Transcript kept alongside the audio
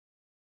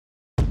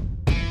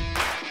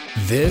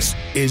This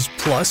is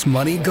Plus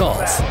Money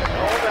Golf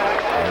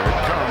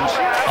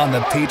on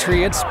the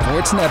Patriot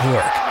Sports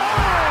Network.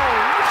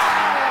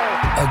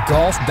 A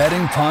golf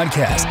betting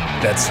podcast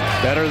that's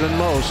better than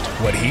most.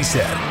 What he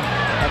said.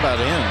 How about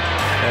him?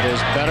 That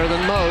is better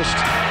than most.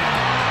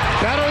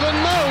 Better than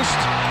most.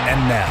 And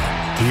now,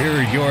 here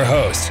are your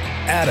hosts,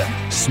 Adam,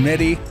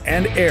 Smitty,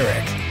 and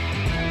Eric.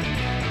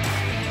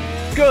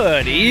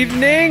 Good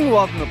evening.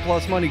 Welcome to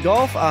Plus Money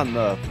Golf on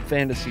the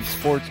Fantasy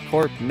Sports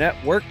Corp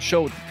Network.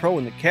 Show with the pro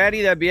and the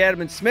caddy. That'd be Adam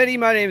and Smitty.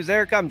 My name is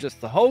Eric. I'm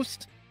just the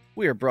host.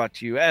 We are brought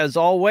to you, as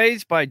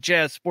always, by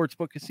Jazz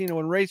Sportsbook, Casino,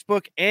 and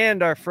Racebook,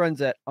 and our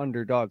friends at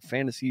Underdog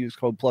Fantasy. Use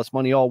code Plus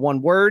Money, all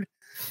one word.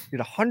 Get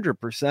a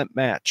 100%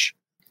 match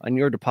on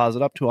your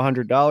deposit up to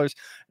 $100.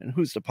 And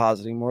who's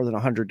depositing more than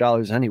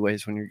 $100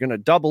 anyways when you're going to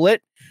double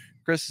it?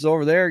 Chris is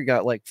over there. You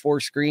got like 4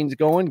 screens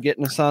going,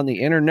 getting us on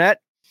the internet.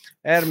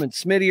 Adam and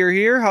Smitty are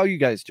here. How are you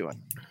guys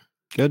doing?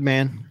 Good,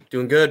 man.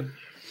 Doing good.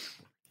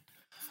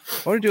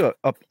 I want to do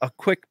a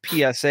quick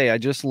PSA. I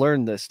just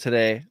learned this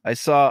today. I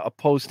saw a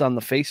post on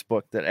the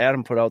Facebook that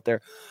Adam put out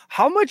there.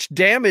 How much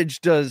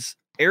damage does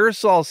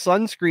aerosol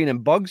sunscreen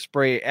and bug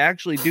spray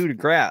actually do to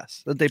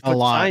grass? That they put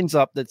signs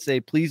up that say,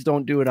 please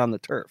don't do it on the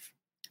turf.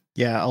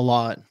 Yeah, a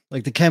lot.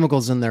 Like the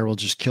chemicals in there will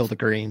just kill the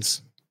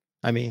greens.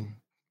 I mean,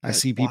 I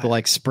see people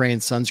like spraying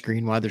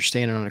sunscreen while they're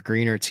standing on a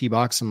green or a tee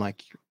box. I'm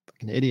like, you're a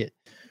fucking idiot.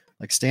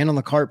 Like stand on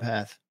the cart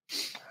path.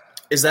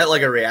 Is that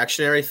like a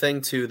reactionary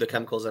thing to the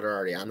chemicals that are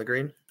already on the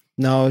green?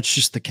 No, it's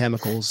just the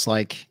chemicals.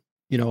 Like,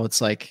 you know,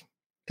 it's like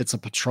it's a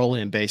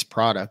petroleum based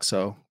product.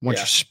 So once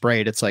you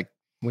spray it, it's like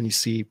when you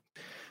see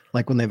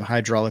like when they have a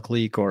hydraulic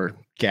leak or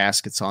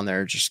gaskets on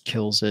there, it just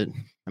kills it.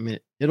 I mean,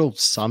 it'll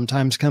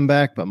sometimes come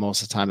back, but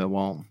most of the time it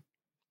won't.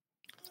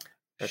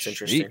 That's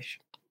interesting.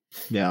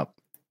 Yeah.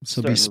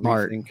 So be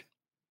smart.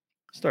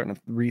 Starting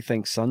to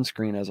rethink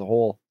sunscreen as a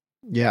whole.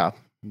 Yeah.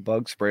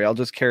 Bug spray. I'll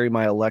just carry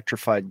my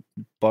electrified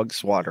bug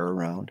swatter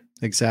around.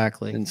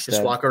 Exactly. Instead.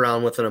 Just walk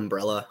around with an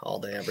umbrella all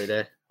day, every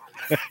day.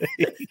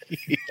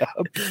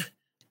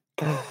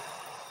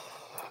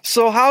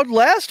 So how'd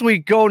last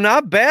week go?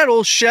 Not bad.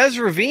 Old Chez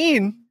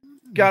Ravine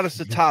got us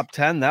to top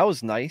 10. That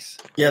was nice.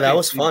 Yeah, that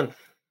was fun.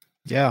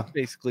 Yeah.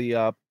 Basically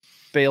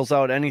bails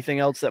out anything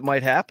else that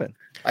might happen.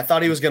 I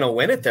thought he was going to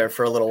win it there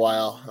for a little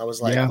while. I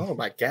was like, oh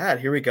my God,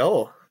 here we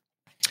go.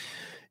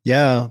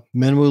 Yeah.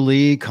 Minwoo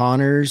Lee,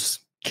 Connors,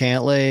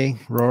 Cantlay,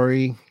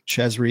 Rory,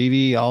 Chez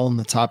Reavie, all in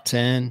the top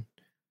 10.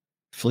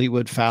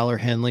 Fleetwood, Fowler,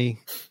 Henley.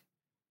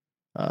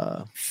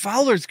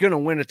 Fowler's going to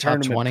win a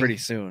tournament 20. pretty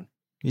soon.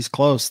 He's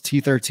close.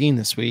 T13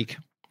 this week.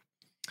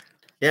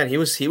 Yeah, and he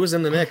was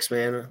in the mix,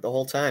 man, the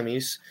whole time.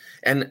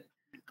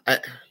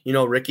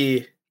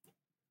 Ricky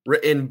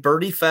in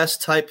Birdie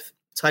Fest type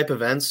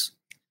events,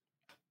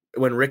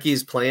 when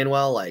Ricky's playing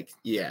well, like,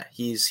 yeah,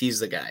 he's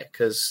the guy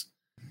because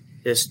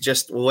it's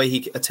just the way he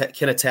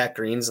can attack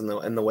greens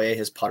and the way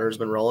his putter's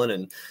been rolling.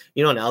 And,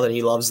 now that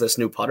he loves this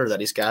new putter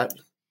that he's got.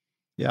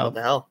 Yeah. What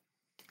the hell?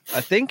 I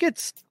think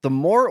it's the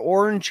more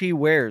orange he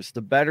wears,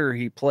 the better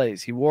he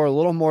plays. He wore a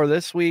little more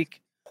this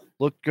week.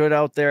 Looked good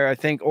out there. I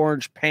think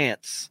orange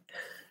pants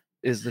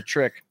is the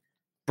trick.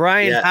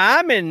 Brian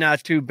Hyman,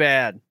 not too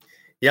bad.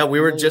 Yeah,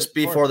 we were just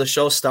before the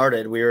show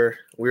started. We were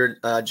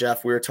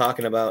Jeff. We were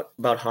talking about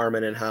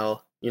Harmon and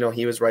how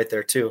he was right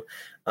there too.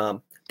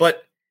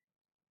 But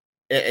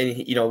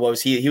what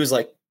was he? He was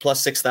like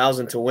plus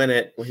 6,000 to win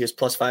it. He was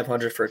plus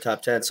 500 for a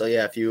top 10. So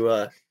yeah, if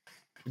you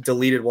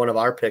deleted one of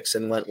our picks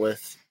and went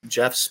with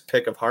Jeff's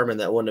pick of Harmon,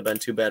 that wouldn't have been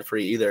too bad for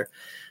you either.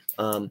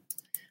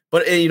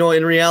 But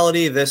in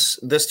reality,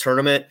 this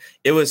tournament,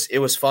 it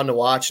was fun to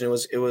watch, and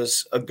it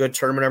was a good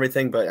tournament, and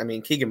everything. But I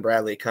mean, Keegan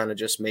Bradley kind of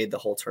just made the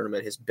whole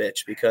tournament his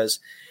bitch because,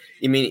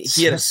 I mean,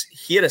 he had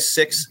a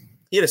six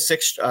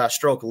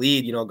stroke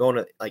lead, going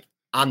to like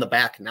on the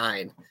back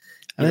 9,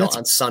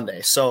 on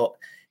Sunday. So,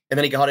 and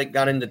then he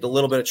got into a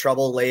little bit of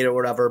trouble late or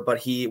whatever, but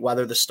he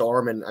weathered the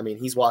storm, and I mean,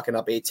 he's walking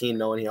up 18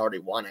 knowing he already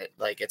won it.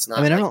 Like it's not.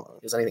 I mean,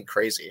 it was anything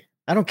crazy.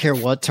 I don't care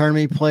what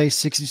tournament he plays,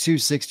 62,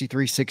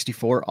 63,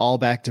 64, all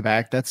back to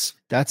back. That's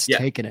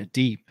taking it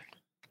deep.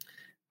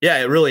 Yeah,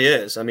 it really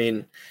is. I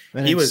mean,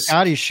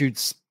 Scotty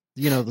shoots,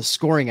 the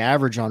scoring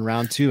average on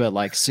round 2 at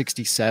like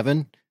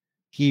 67.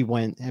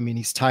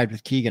 He's tied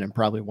with Keegan and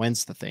probably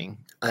wins the thing.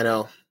 I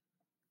know.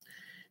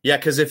 Yeah,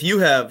 because if you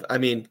have, I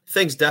mean,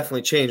 things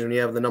definitely change when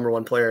you have the number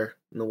 1 player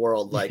in the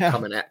world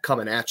coming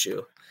at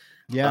you.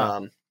 Yeah,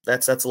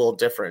 that's a little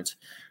different.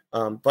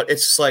 But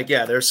it's just like,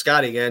 yeah, there's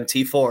Scotty again,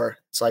 T4.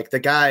 It's like the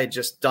guy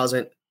just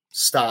doesn't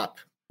stop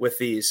with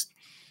these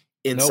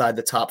inside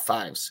the top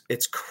 5s.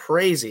 It's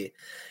crazy.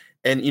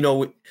 And,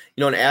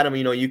 and Adam,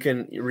 you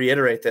can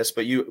reiterate this,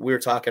 but we were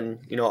talking,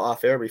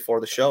 off air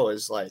before the show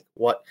is like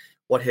what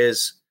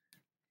his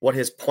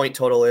point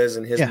total is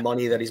and his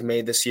money that he's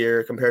made this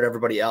year compared to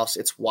everybody else.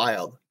 It's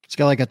wild. He's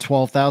got like a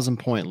 12,000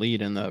 point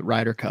lead in the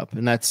Ryder Cup,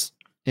 and that's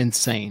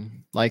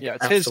insane. Like, yeah,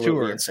 it's his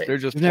tour. Insane. They're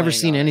just I've never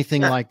seen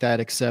anything like that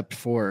except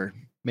for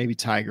maybe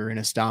Tiger and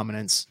his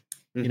dominance.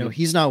 Mm-hmm.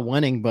 He's not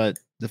winning, but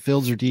the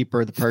fields are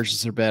deeper, the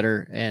purses are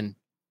better, and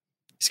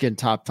He's getting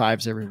top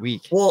fives every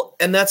week. Well,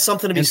 and that's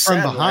something to be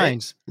said, from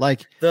behind.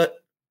 Right? Like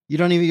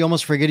you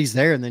almost forget he's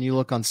there, and then you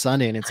look on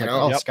Sunday and it's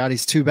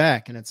Scotty's 2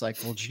 back, and it's like,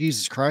 well,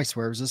 Jesus Christ,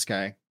 where was this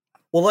guy?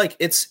 Well, like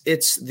it's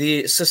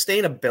the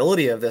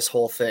sustainability of this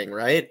whole thing,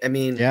 right? I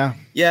mean, yeah,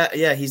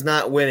 he's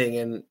not winning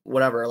and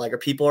whatever. Like,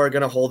 people are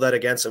going to hold that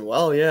against him.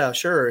 Well, yeah,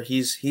 sure,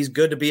 he's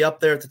good to be up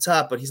there at the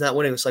top, but he's not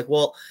winning. It's like,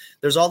 well,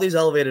 there's all these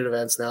elevated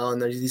events now,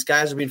 and these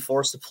guys are being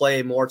forced to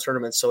play more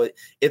tournaments. So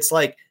it's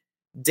like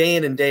day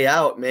in and day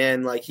out,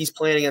 man. Like, he's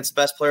playing against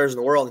the best players in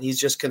the world, and he's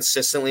just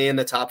consistently in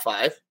the top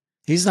 5.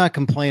 He's not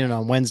complaining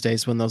on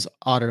Wednesdays when those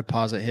auto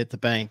deposit hit the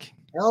bank.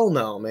 Hell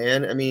no,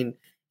 man. I mean,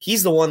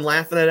 he's the one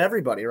laughing at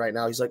everybody right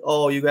now. He's like,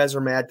 oh, you guys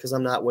are mad because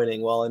I'm not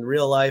winning. Well, in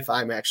real life,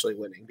 I'm actually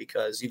winning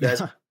because you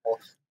guys are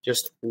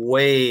just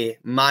way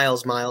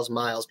miles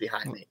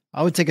behind me.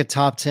 I would take a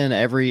top 10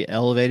 every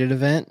elevated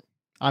event.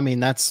 I mean,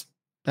 that's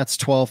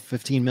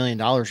 $12-15 million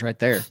right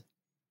there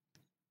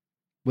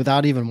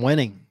without even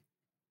winning.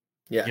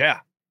 Yeah.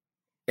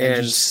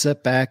 And just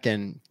sit back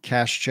and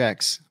cash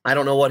checks. I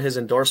don't know what his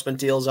endorsement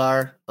deals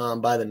are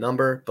by the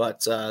number,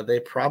 but they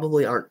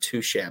probably aren't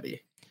too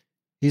shabby.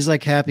 He's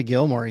like Happy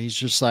Gilmore. He's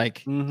just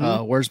like,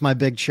 where's my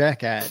big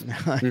check at?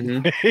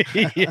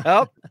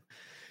 Yep.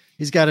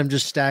 He's got him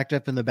just stacked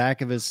up in the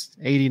back of his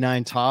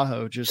 89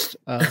 Tahoe, just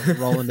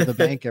rolling to the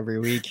bank every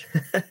week.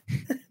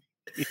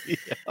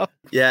 Yep.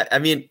 Yeah. I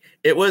mean,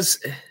 it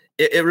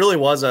really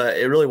was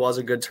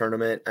a good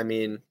tournament. I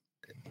mean,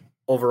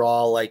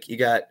 overall, like, you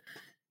got,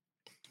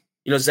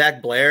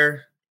 Zach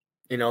Blair,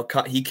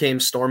 he came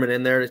storming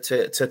in there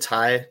to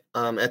tie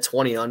at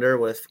 20 under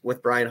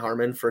with Brian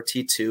Harmon for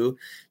T2.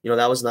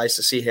 That was nice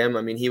to see him.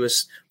 I mean, he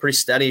was pretty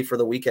steady for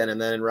the weekend, and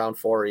then in round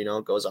 4,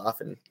 goes off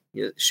and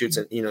shoots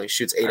 8 under on the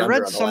last day. I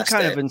read some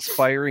kind of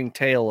inspiring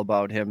tale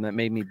about him that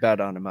made me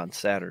bet on him on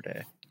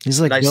Saturday. He's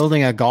like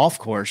building a golf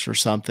course or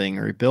something,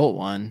 or he built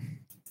one.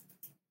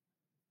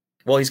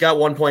 Well, he's got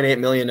 $1.8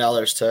 million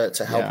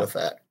to help with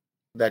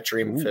that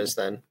dream of his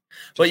then.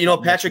 But,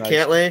 Patrick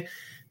Cantlay.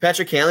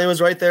 Patrick Cantlay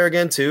was right there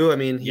again too. I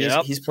mean,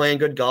 he's playing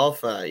good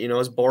golf.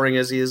 As boring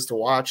as he is to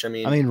watch. I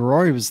mean,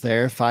 Rory was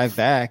there 5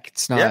 back.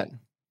 It's not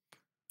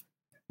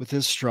with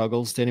his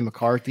struggles. Denny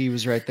McCarthy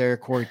was right there.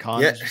 Corey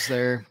Connors was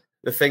there.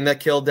 The thing that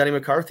killed Denny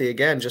McCarthy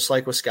again, just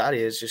like with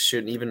Scotty, is just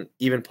shooting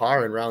even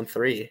par in round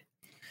 3.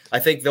 I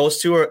think those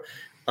two are.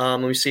 Let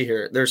me see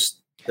here. There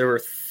were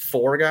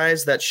 4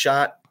 guys that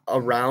shot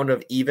a round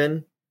of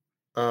even,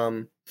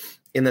 in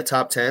the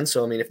top 10.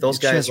 So I mean, if those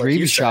guys, like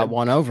Reeves shot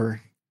one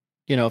over.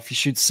 If he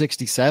shoots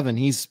 67,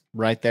 he's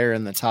right there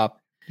in the top,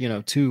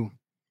 2.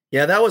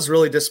 Yeah, that was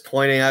really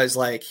disappointing. I was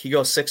like, he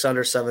goes 6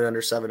 under, 7 under,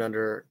 7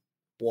 under.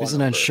 He's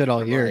done shit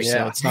all year,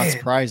 so it's not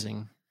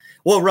surprising.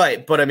 Well,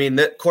 right, but I mean,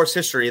 the course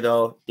history,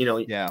 though, he's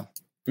going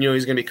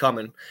to be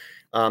coming.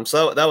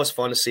 So that was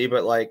fun to see.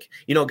 But like,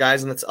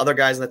 guys and other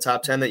guys in the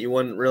top 10 that you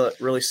wouldn't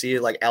really see,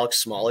 like Alex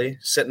Smalley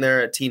sitting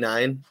there at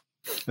T9.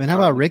 And how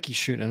about Ricky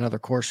shooting another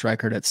course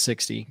record at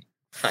 60?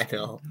 I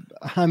know.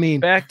 I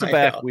mean,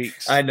 back-to-back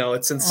weeks. I know,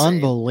 it's insane.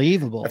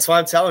 Unbelievable. That's why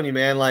I'm telling you,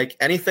 man. Like,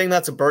 anything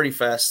that's a birdie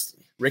fest,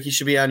 Ricky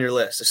should be on your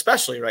list,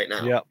 especially right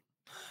now. Yep.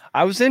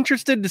 I was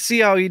interested to see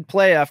how he'd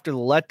play after the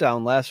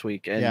letdown last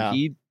week, and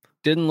he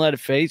didn't let it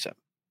phase him.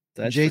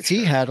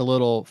 JT had a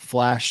little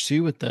flash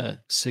too with the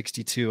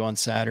 62 on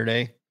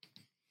Saturday.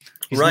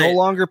 He's no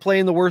longer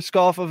playing the worst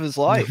golf of his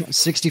life.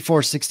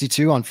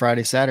 64-62 on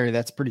Friday, Saturday.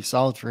 That's pretty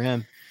solid for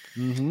him.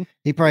 Mm-hmm.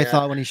 He probably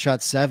thought when he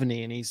shot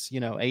 70 and he's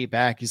 8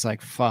 back, he's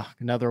like, fuck,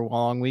 another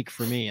long week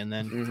for me, and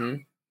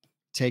then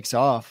takes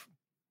off.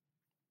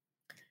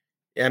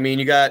 Yeah, I mean,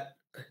 you got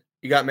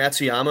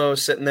Matsuyama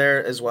sitting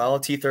there as well,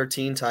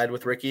 T13 tied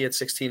with Ricky at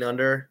 16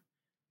 under.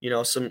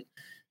 Some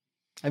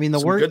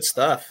good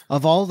stuff.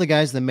 Of all the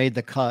guys that made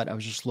the cut, I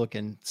was just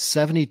looking,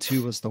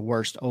 72 was the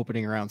worst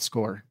opening round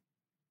score.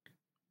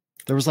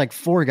 There was like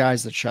 4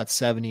 guys that shot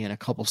 70 and a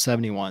couple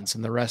 71s,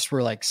 and the rest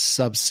were like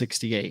sub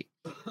 68.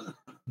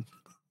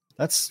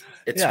 That's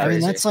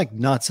like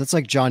nuts. That's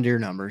like John Deere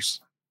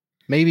numbers,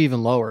 maybe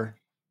even lower.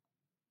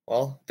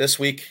 Well, this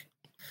week,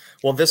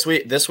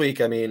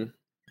 I mean,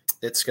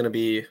 it's going to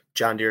be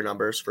John Deere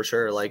numbers for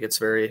sure. Like, it's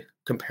very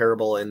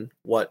comparable in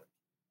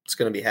what's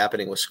going to be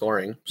happening with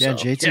scoring. Yeah,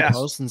 so. JT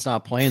Poston's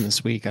not playing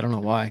this week. I don't know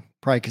why.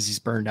 Probably because he's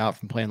burned out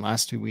from playing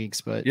last 2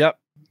 weeks. But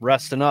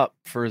resting up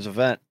for his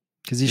event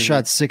because he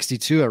shot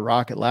 62 at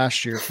Rocket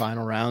last year,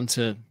 final round,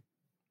 to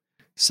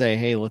say,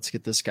 hey, let's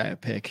get this guy a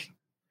pick.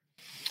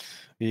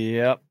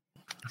 Yep.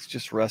 It's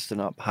just resting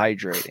up,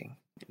 hydrating,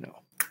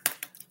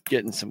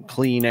 getting some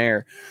clean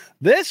air.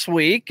 This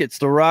week, it's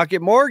the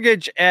Rocket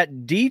Mortgage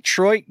at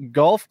Detroit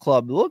Golf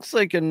Club. It looks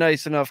like a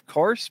nice enough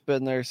course.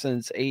 Been there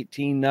since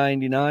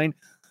 1899.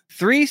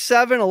 3,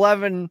 7,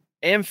 11,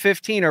 and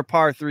 15 are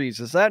par 3s.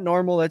 Is that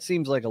normal? That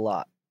seems like a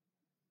lot.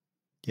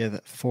 Yeah,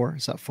 that 4.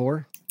 Is that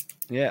 4?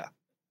 Yeah.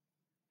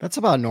 That's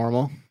about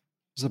normal.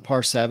 Is it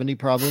par 70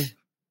 probably?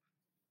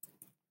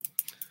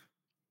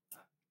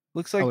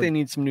 Looks like they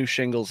need some new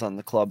shingles on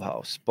the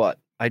clubhouse, but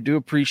I do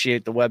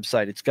appreciate the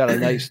website. It's got a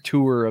nice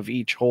tour of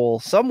each hole.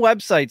 Some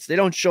websites, they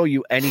don't show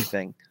you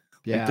anything.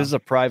 Yeah. Like, this is a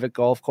private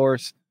golf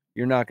course.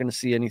 You're not going to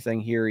see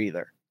anything here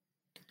either.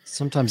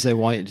 Sometimes they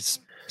want,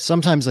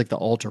 sometimes like the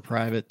ultra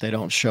private, they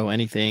don't show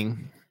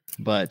anything,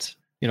 but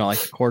like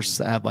the courses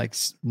that have like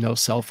no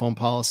cell phone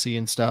policy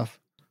and stuff.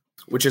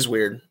 Which is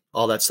weird.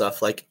 All that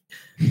stuff, like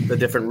the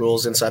different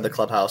rules inside the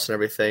clubhouse and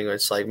everything.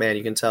 It's like, man,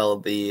 you can tell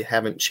they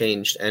haven't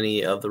changed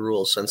any of the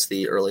rules since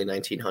the early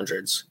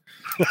 1900s.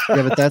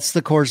 Yeah, but that's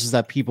the courses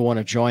that people want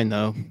to join,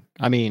 though.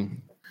 I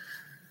mean,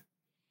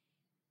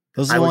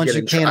 those are the ones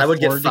you can't. I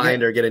would get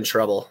fined or get in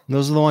trouble.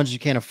 Those are the ones you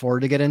can't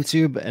afford to get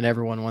into, and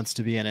everyone wants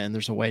to be in it, and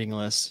there's a waiting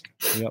list.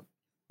 Yep.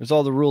 There's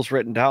all the rules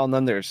written down.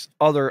 Then there's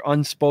other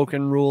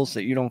unspoken rules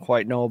that you don't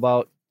quite know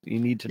about. You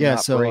need to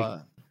break.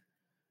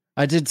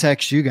 I did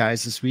text you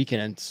guys this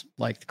weekend,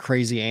 like the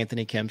crazy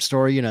Anthony Kim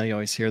story. You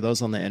always hear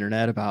those on the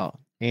internet about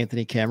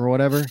Anthony Kim or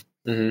whatever.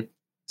 Mm-hmm.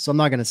 So I'm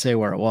not going to say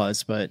where it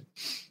was, but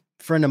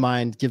a friend of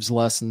mine gives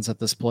lessons at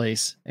this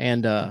place,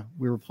 and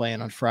we were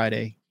playing on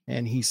Friday,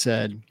 and he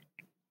said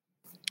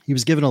he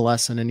was given a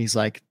lesson, and he's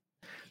like,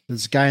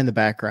 this guy in the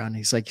background,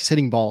 he's like, he's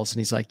hitting balls, and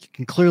he's like, you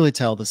can clearly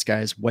tell this guy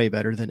is way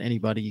better than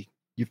anybody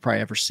you've probably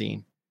ever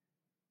seen.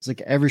 It's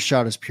like every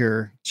shot is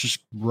pure. It's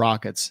just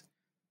rockets.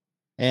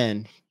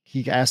 And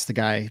he asked the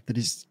guy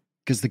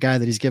because the guy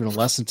that he's giving a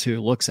lesson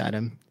to looks at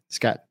him. He's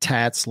got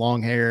tats,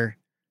 long hair,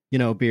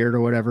 beard or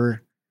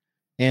whatever.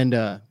 And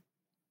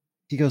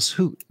he goes,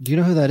 do you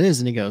know who that is?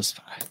 And he goes,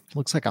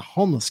 looks like a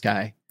homeless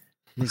guy.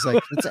 And he's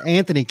like, it's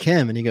Anthony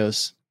Kim. And he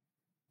goes,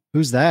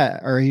 who's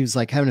that? Or he was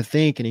like having to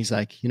think. And he's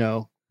like,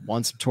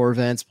 won some tour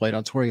events, played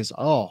on tour. He goes,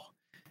 oh.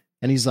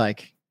 And he's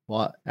like,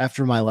 well,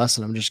 after my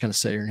lesson, I'm just going to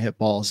sit here and hit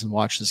balls and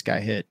watch this guy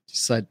hit.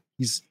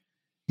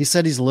 He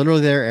said he's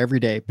literally there every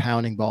day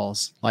pounding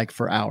balls like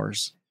for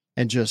hours.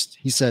 And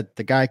he said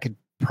the guy could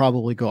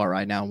probably go out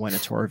right now and win a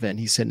tour event.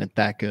 He's hitting it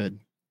that good.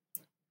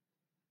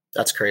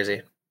 That's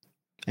crazy.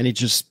 And he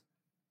just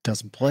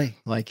doesn't play.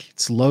 Like,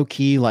 it's low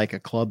key, like a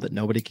club that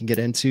nobody can get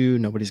into.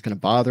 Nobody's going to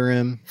bother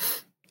him.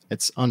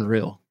 It's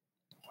unreal.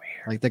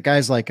 Weird. Like, the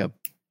guy's like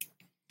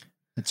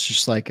it's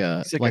just like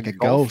a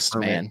ghost,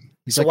 man.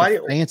 He's so like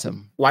a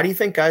phantom. Why do you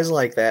think guys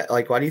like that?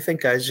 Like, why do you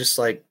think guys just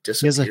like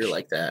disappear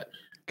like that?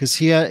 Because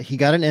he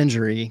got an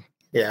injury.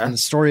 Yeah. And the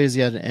story is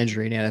he had an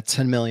injury and he had a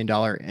 $10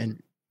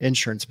 million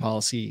insurance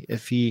policy.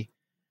 If he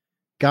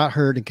got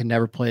hurt and can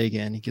never play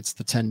again, he gets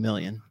the $10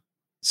 million.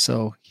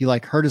 So he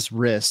like hurt his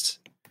wrist.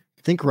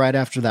 I think right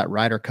after that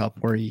Ryder Cup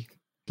where he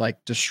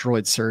like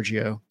destroyed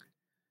Sergio,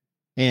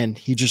 and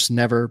he just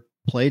never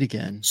played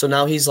again. So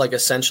now he's like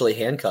essentially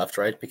handcuffed,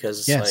 right?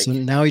 Because so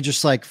now he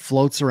just like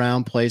floats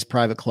around, plays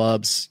private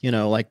clubs,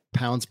 like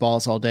pounds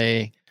balls all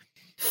day.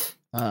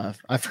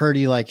 I've heard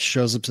he like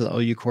shows up to the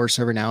OU course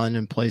every now and then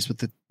and plays with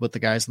the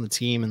guys on the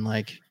team, and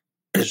like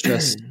it's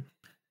just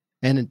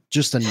and it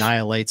just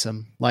annihilates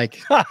him.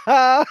 Like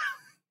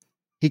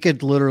he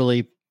could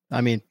literally,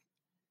 I mean,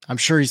 I'm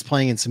sure he's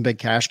playing in some big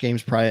cash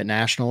games, probably at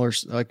National or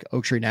like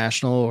Oak Tree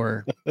National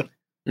or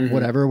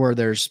whatever, where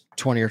there's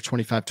 20 or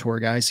 25 tour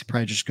guys. He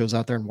probably just goes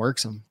out there and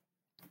works them.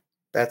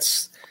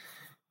 That's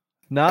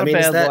not a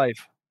bad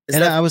life.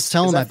 And I was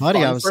telling my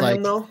buddy, I was like,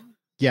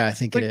 yeah, I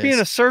think it's it like is. being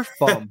a surf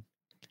bum.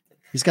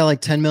 He's got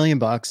like $10 million.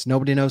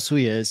 Nobody knows who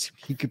he is.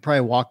 He could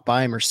probably walk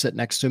by him or sit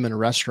next to him in a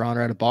restaurant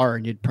or at a bar,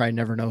 and you'd probably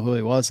never know who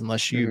he was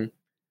unless you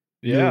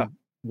knew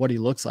what he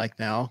looks like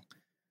now.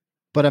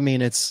 But I mean,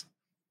 he's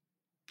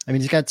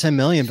got 10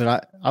 million,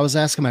 but I was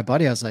asking my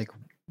buddy, I was like,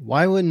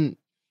 why wouldn't,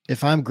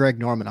 if I'm Greg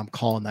Norman, I'm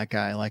calling that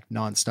guy like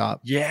nonstop.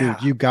 Yeah.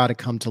 Dude, you got to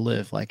come to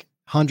live like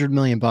 $100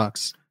 million.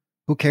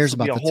 Who cares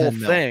about the whole 10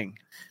 thing?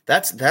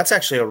 That's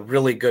actually a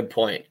really good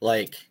point.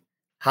 Like,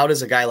 how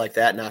does a guy like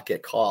that not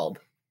get called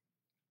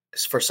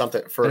for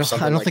something?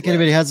 I don't think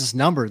anybody has his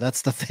number.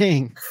 That's the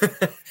thing.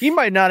 He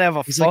might not have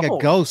a He's phone. like a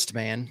ghost,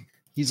 man.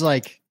 He's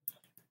like,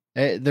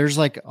 there's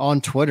like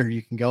on Twitter,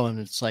 you can go and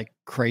it's like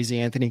crazy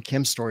Anthony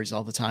Kim stories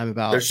all the time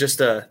about. There's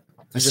just a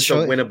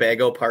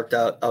Winnebago parked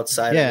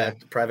outside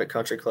of a private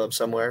country club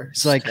somewhere.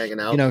 It's like, hanging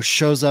out.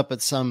 Shows up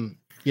at some,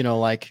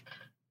 like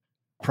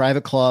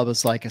private club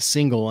as like a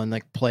single and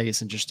like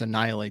plays and just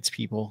annihilates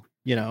people,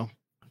 Well,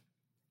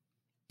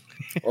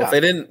 if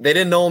they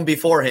didn't know him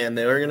beforehand,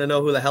 they were going to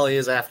know who the hell he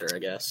is after, I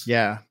guess.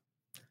 Yeah.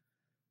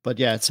 But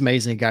yeah, it's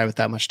amazing. A guy with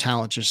that much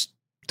talent just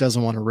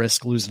doesn't want to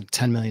risk losing a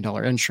 $10 million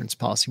insurance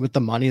policy with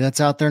the money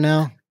that's out there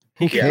now.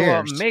 Who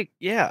cares?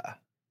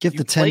 Give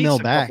the 10 mil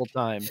back.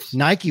 Times.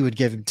 Nike would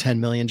give him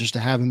 10 million just to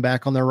have him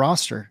back on their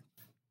roster.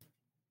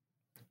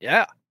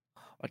 Yeah.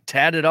 A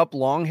tatted up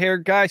long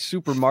haired guy,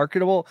 super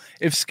marketable.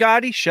 If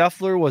Scotty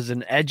Scheffler was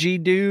an edgy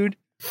dude,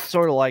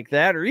 sort of like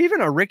that, or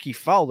even a Ricky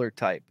Fowler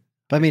type.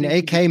 But I mean,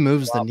 AK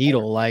moves the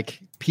needle. More.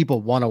 Like,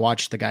 people want to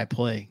watch the guy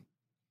play.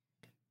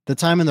 The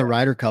time in the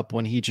Ryder Cup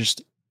when he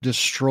just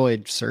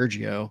destroyed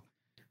Sergio.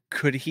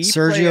 Could he?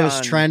 Sergio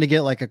was trying to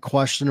get like a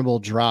questionable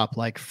drop,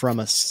 like from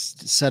a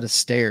set of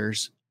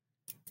stairs.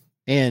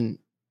 And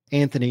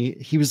Anthony,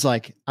 he was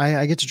like,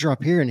 I get to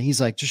drop here. And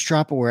he's like, just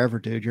drop it wherever,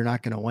 dude. You're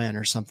not going to win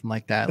or something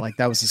like that. Like,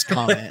 that was his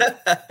comment.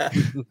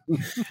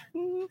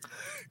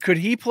 Could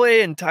he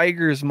play in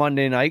Tiger's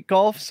Monday Night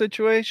Golf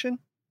situation?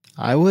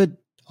 I would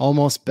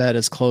almost bet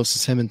as close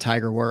as him and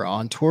Tiger were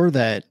on tour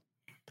that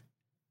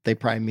they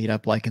probably meet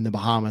up like in the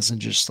Bahamas and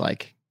just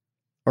like,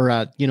 or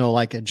at,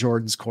 like at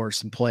Jordan's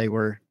course and play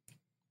where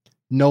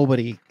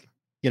nobody,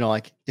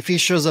 like if he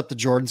shows up to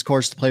Jordan's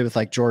course to play with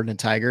like Jordan and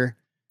Tiger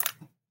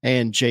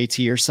and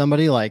JT or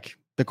somebody, like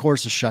the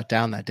course is shut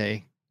down that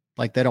day.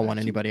 Like they don't want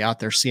anybody out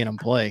there seeing him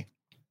play.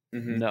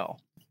 Mm-hmm. No.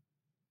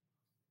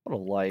 What a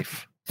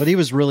life. But he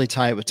was really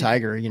tight with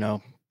Tiger,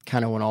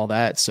 kind of when all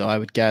that. So I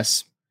would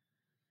guess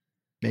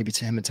maybe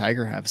to him and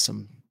Tiger have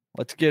some.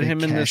 Let's get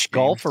him in this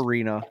golf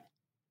arena.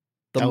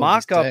 The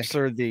mock-ups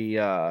are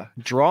the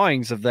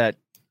drawings of that,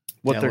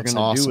 what they're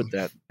going to do with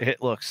that.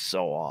 It looks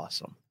so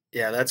awesome.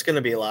 Yeah, that's going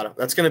to be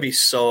that's going to be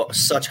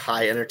such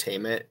high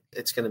entertainment.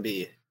 It's going to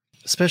be.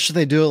 Especially if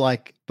they do it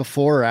like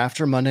before or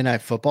after Monday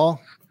Night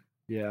Football.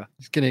 Yeah.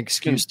 It's getting an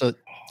excuse to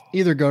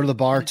either go to the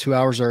bar 2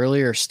 hours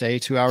early or stay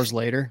 2 hours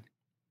later.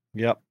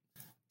 Yep.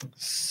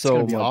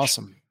 So much,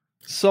 awesome.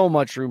 So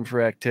much room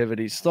for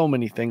activities. So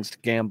many things to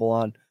gamble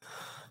on.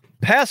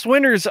 Past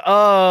winners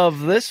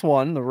of this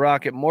one, the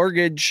Rocket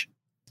Mortgage,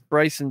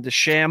 Bryson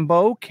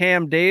DeChambeau,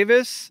 Cam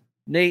Davis,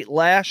 Nate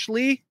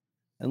Lashley,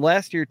 and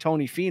last year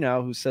Tony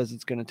Finau, who says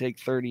it's going to take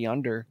 30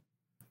 under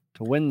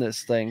to win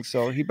this thing.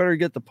 So he better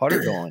get the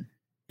putter going.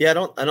 Yeah,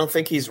 I don't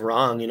think he's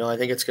wrong. I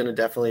think it's going to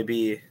definitely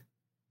be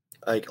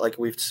like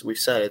we've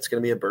said, it's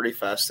going to be a birdie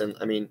fest. And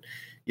I mean,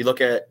 you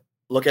look at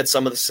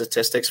some of the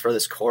statistics for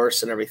this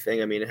course and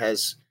everything. I mean, it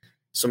has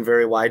some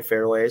very wide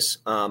fairways.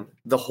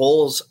 The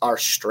holes are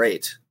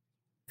straight.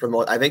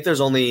 I think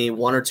there's only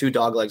one or two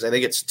dog legs. I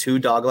think it's 2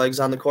 dog legs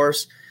on the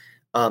course.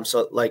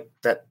 So like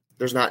that,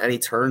 there's not any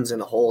turns in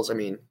the holes. I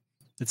mean,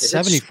 it's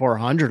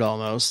 7,400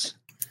 almost.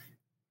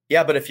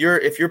 Yeah, but if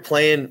you're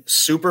playing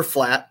super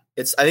flat,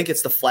 I think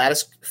it's the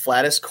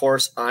flattest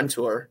course on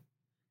tour,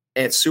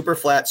 and it's super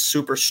flat,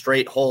 super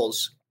straight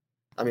holes.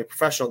 I mean,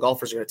 professional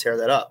golfers are going to tear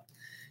that up.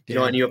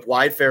 And you have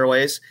wide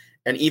fairways,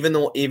 and even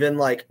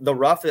like the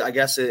rough, I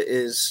guess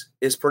is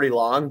pretty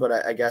long, but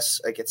I guess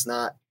like it's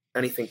not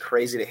anything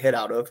crazy to hit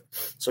out of.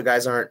 So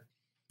guys aren't,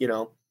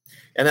 and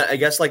then I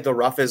guess like the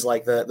rough is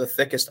like the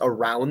thickest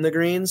around the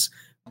greens,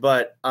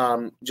 but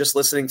just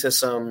listening to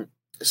some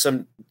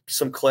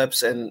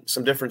clips and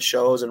some different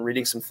shows and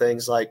reading some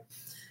things, like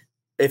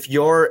if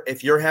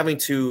you're having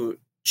to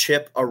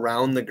chip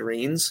around the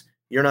greens,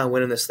 you're not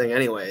winning this thing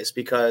anyways,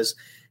 because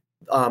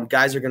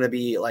guys are going to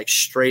be like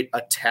straight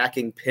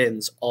attacking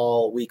pins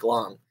all week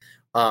long.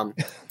 And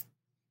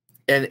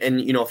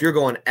if you're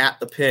going at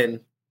the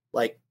pin,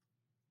 like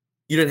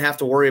you didn't have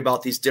to worry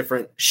about these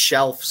different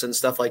shelves and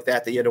stuff like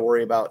that you had to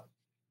worry about,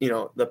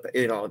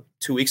 2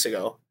 weeks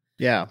ago.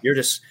 Yeah.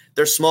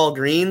 They're small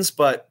greens,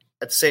 but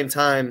at the same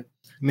time,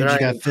 I mean, you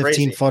got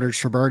 15 footers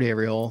for birdie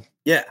every hole.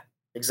 Yeah,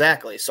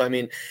 exactly. So, I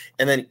mean,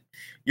 and then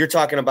you're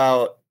talking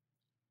about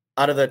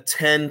out of the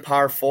 10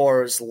 par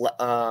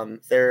 4s,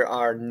 there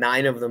are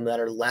 9 of them that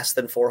are less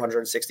than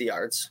 460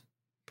 yards.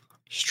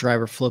 Just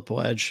driver flip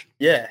wedge.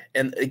 Yeah.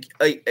 And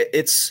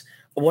it's,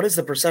 what is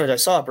the percentage? I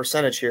saw a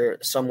percentage here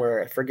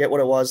somewhere. I forget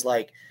what it was,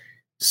 like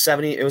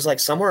 70. It was like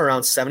somewhere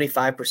around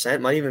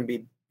 75%, might even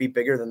be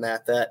bigger than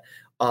that,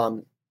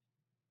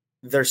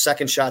 their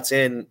second shots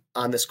in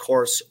on this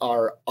course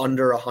are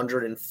under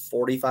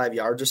 145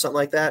 yards or something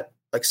like that.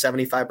 Like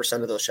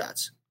 75% of those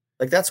shots.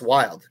 Like that's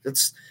wild.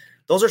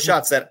 Those are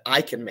shots that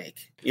I can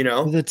make,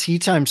 The tee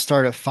times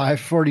start at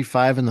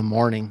 5:45 in the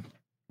morning.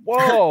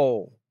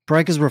 Whoa.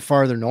 Probably because we're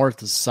farther north,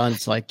 the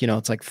sun's like,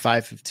 it's like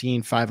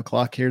 5:15, 5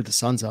 o'clock here. The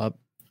sun's up.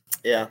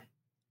 Yeah.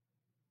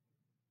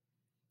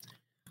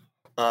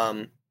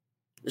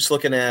 Just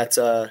looking at,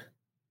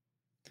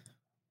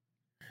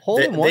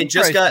 they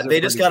just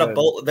got a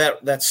bolt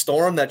that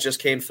storm that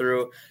just came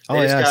through.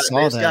 They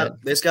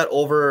just got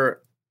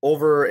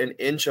over an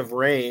inch of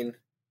rain.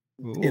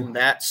 Ooh. in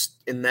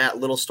that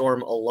little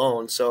storm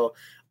alone. So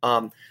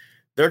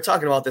they're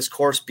talking about this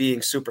course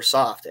being super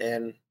soft,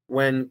 and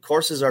when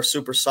courses are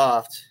super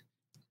soft,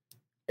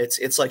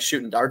 it's like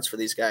shooting darts for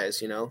these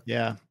guys,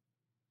 Yeah.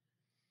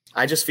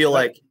 I just feel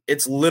like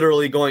it's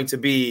literally going to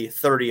be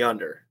 30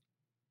 under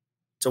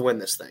to win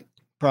this thing.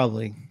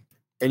 Probably.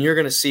 And you're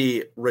going to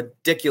see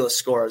ridiculous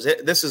scores.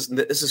 This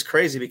is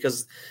crazy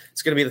because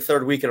it's going to be the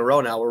 3rd week in a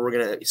row now where we're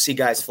going to see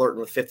guys flirting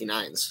with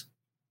 59s.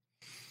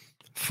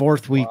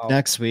 4th week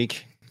next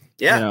week.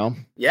 Yeah.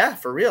 Yeah,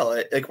 for real.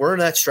 Like we're in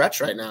that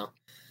stretch right now.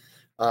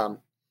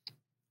 But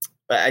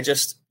I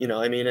just,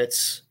 I mean,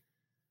 it's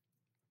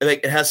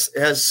like it has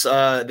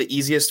the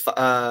easiest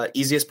par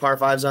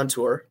 5s on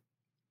tour.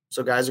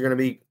 So guys are going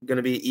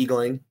to be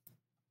eagling.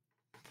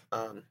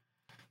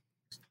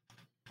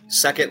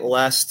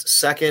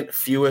 Second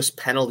fewest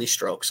penalty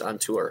strokes on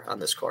tour on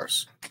this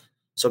course.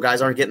 So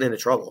guys aren't getting into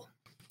trouble.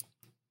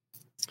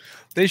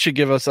 They should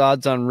give us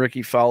odds on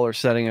Ricky Fowler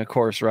setting a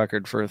course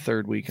record for a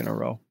 3rd week in a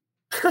row.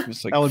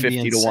 It's like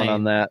 50 to 1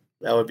 on that.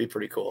 That would be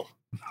pretty cool.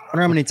 I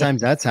wonder how many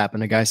times that's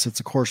happened. A guy sets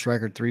a course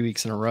record 3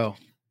 weeks in a row.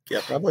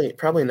 Yeah,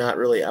 probably not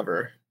really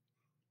ever.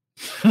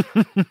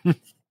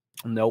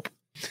 Nope.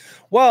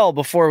 Well,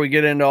 before we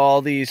get into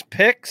all these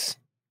picks,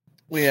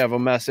 We have a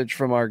message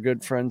from our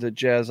good friends at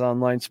Jazz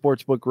Online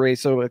Sportsbook,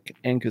 Raceoak,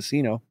 and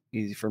Casino.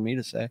 Easy for me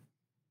to say.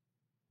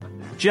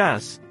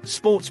 Jazz,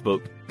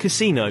 Sportsbook,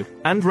 Casino,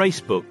 and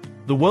Racebook,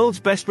 the world's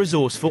best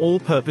resource for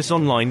all-purpose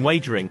online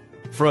wagering.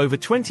 For over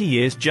 20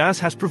 years, Jazz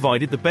has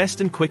provided the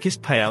best and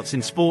quickest payouts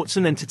in sports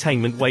and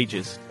entertainment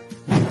wagers.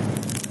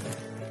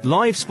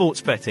 Live sports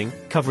betting,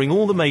 covering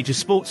all the major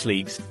sports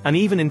leagues, and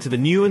even into the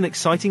new and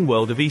exciting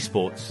world of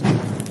esports.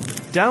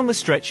 Down the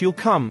stretch you'll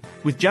come,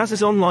 with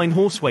Jazz's online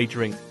horse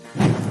wagering.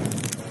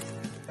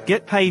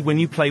 Get paid when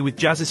you play with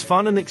Jazz's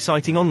fun and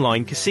exciting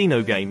online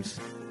casino games.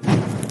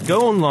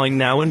 Go online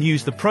now and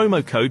use the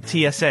promo code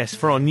TSS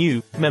for our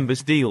new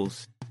members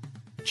deals.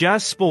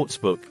 Jazz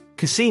Sportsbook,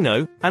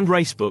 Casino, and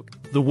Racebook,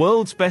 the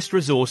world's best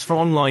resource for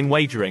online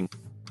wagering.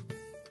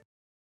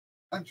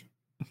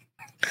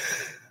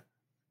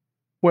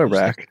 We're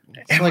back.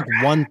 It's like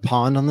one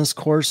pond on this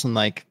course and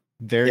like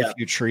very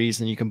few trees,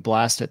 and you can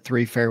blast it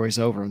 3 fairways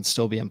over and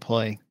still be in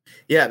play.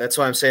 Yeah, that's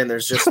why I'm saying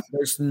there's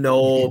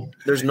no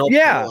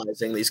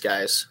penalizing these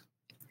guys.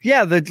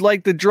 Yeah,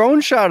 the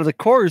drone shot of the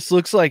course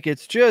looks like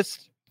it's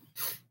just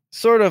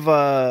sort of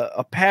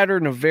a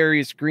pattern of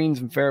various greens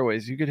and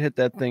fairways. You could hit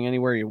that thing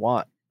anywhere you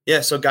want.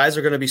 Yeah, so guys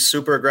are going to be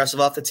super aggressive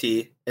off the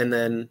tee, and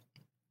then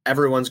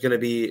everyone's going to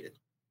be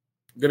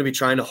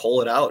trying to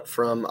hole it out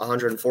from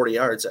 140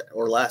 yards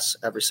or less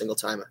every single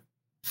time.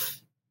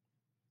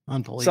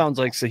 Unbelievable. Sounds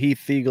like Sahith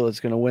Theegel is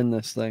going to win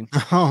this thing.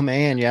 Oh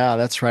man, yeah,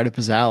 that's right up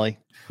his alley.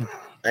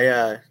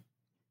 I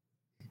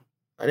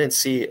didn't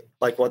see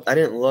I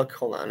didn't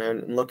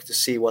look to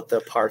see what the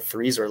par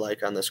threes are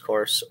like on this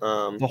course.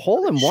 The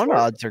hole in one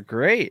odds are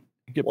great.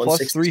 You get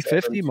plus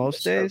 350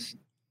 most days.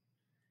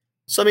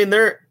 So I mean,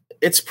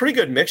 it's a pretty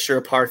good mixture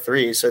of par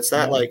threes. So it's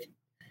not like,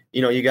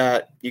 you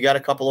got a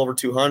couple over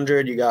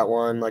 200, you got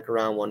one like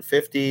around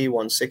 150,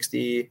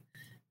 160.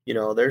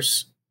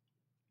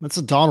 That's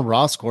a Donald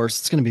Ross course.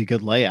 It's going to be a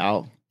good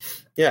layout.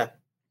 Yeah.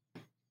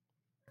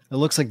 It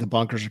looks like the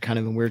bunkers are kind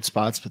of in weird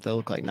spots, but they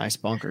look like nice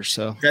bunkers.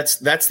 So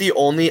that's the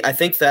only, I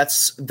think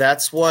that's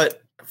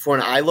what, for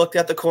when I looked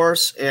at the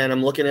course and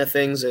I'm looking at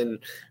things and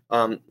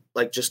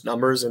like just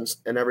numbers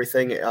and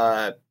everything,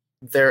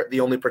 they're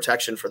the only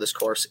protection for this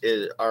course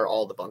are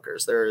all the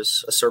bunkers.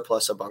 There's a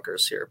surplus of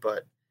bunkers here,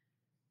 but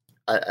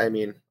I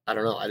mean, I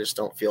don't know. I just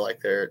don't feel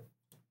like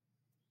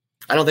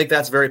I don't think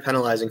that's very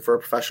penalizing for a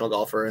professional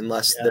golfer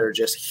unless they're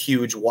just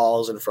huge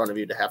walls in front of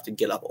you to have to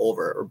get up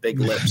over, or big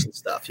lips and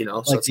stuff, So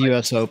like the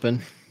U.S.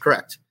 Open.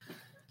 Correct.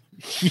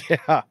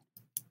 Yeah.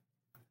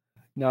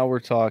 Now we're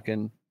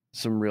talking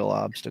some real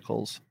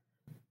obstacles.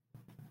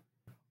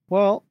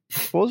 Well, I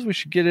suppose we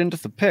should get into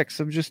the picks.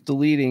 I'm just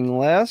deleting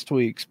last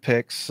week's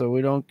picks so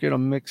we don't get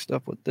them mixed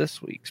up with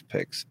this week's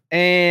picks.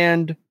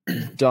 And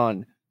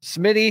done.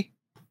 Smitty,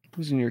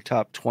 who's in your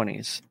top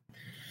 20s?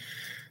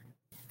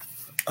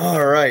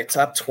 All right,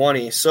 top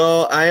 20.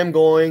 So I am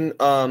going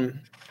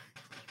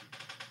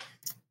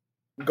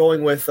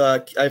with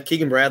I have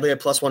Keegan Bradley at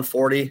plus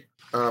 140.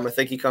 I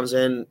think he comes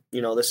in,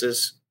 this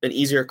is an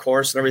easier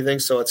course and everything,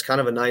 so it's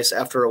kind of a nice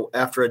after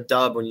a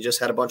dub when you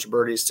just had a bunch of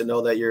birdies to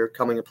know that you're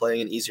coming and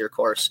playing an easier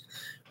course.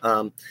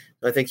 I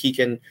think he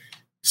can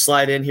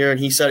slide in here,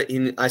 and he said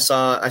I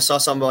saw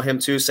something about him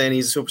too, saying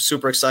he's super,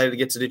 super excited to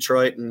get to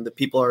Detroit and the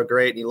people are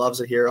great and he loves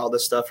it here, all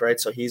this stuff, right?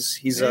 So he's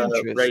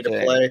ready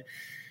to play.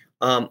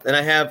 And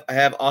I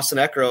have Austin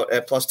Eckroat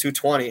at plus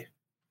 220.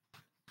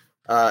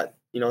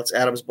 It's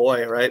Adam's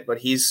boy, right? But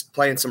he's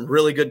playing some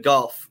really good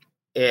golf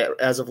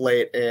as of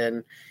late,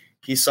 and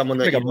he's someone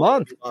that like a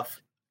month.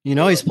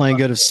 He's playing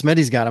good if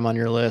Smitty's got him on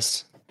your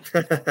list.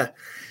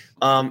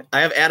 I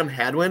have Adam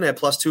Hadwin at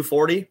plus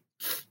 240.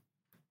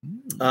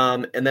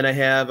 And then I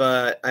have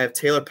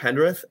Taylor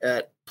Pendrith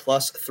at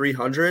plus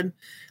 300.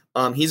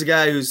 He's a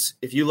guy who's,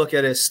 if you look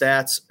at his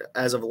stats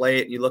as of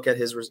late, you look at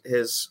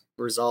his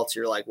results,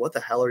 you're like, what the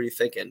hell are you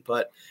thinking?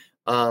 But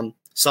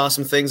saw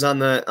some things on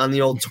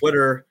the old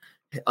Twitter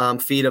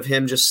feed of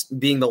him just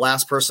being the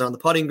last person on the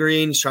putting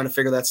green. He's trying to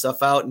figure that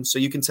stuff out, and so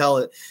you can tell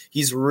that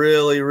he's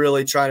really,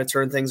 really trying to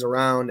turn things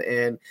around,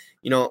 and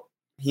he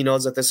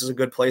knows that this is a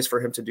good place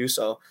for him to do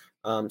so.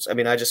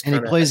 He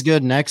plays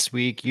good next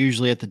week,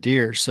 usually at the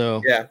Deer.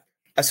 So yeah,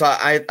 I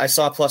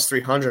saw plus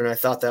 300, and I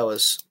thought that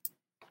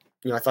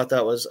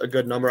was a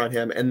good number on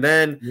him. And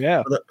then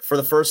for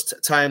the first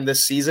time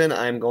this season,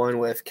 I'm going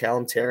with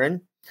Callum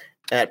Tarrant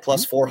at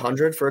plus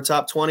 400 for a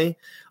top 20.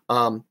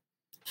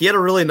 He had a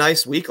really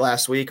nice week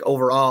last week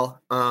overall.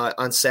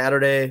 On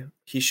Saturday,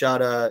 he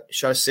shot a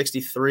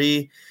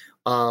 63.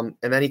 And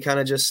then he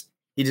just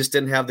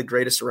didn't have the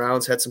greatest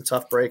rounds, had some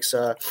tough breaks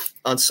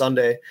on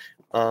Sunday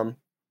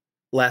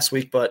last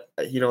week. But,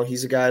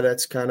 he's a guy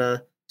that's kind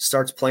of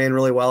starts playing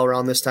really well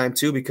around this time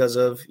too, because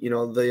of,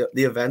 the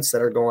events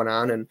that are going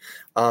on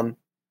and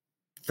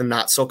the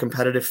not so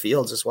competitive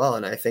fields as well.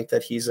 And I think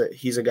that he's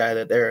a guy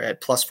that they're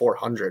at plus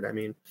 400. I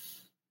mean,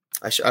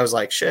 I was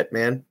like, shit,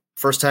 man,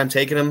 first time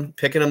picking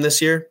him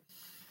this year.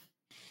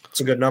 It's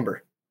a good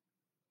number.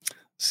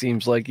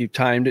 Seems like you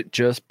timed it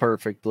just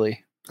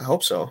perfectly. I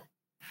hope so.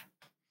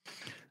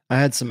 I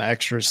had some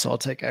extras, so I'll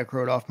take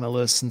Eckroat off my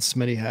list since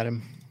Smitty had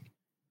him.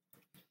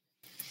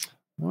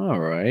 All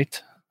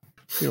right.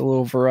 Get a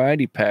little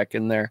variety pack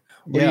in there.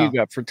 What do you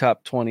got for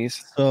top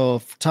 20s? So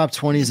for top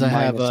 20s, I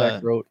have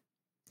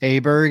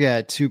Aberg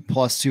at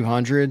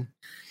 2+200.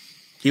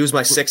 He was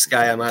my sixth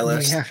guy on my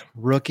list. Yeah,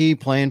 rookie,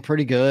 playing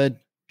pretty good.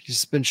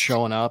 He's been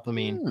showing up. I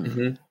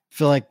mean, I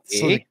feel like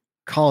the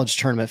college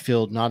tournament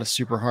field, not a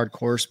super hard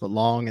course, but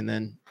long, and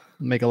then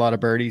make a lot of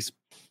birdies.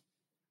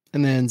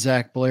 And then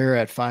Zach Blair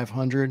at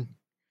 500.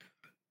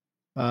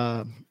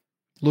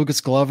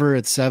 Lucas Glover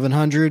at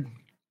 700.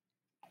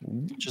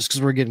 Just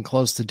because we're getting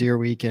close to Deer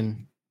Week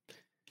and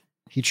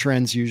he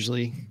trends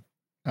usually.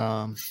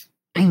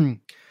 Then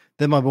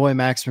my boy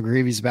Max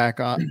McGreevy's back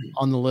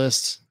on the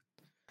list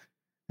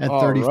at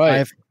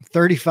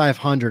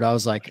 3,500. I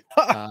was like,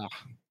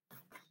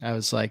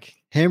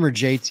 him or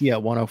JT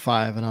at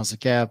 105, and I was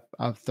like, yeah,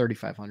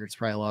 3,500. It's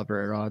probably a lot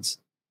better odds.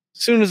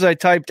 As soon as I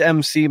typed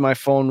MC, my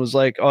phone was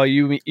like, "Oh,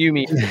 you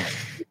mean?"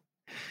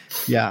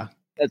 Yeah,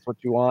 that's what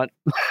you want.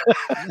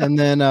 And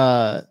then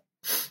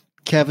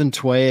Kevin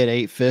Tway at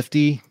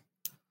 850,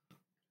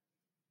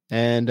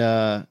 and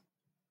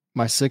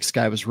my sixth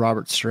guy was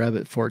Robert Streb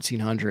at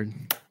 1,400.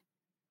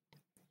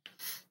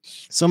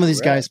 Some of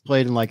these guys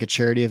played in like a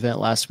charity event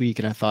last week,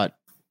 and I thought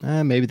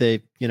maybe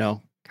they, had a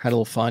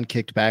little fun,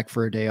 kicked back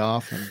for a day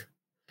off, and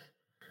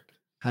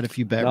had a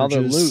few beverages.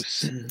 Now they're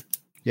loose.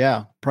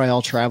 Yeah, probably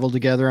all traveled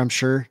together, I'm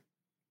sure.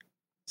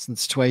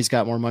 Since Tway's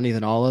got more money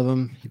than all of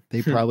them,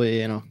 they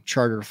probably,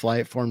 chartered a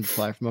flight for him to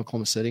fly from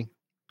Oklahoma City.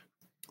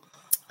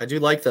 I do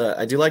like the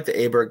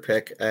Aberg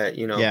pick.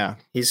 Yeah,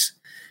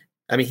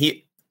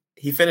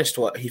 he finished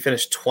what? He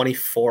finished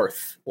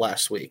 24th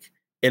last week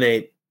in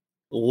a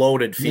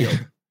loaded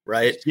field,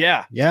 right?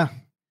 Yeah.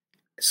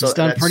 So he's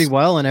done pretty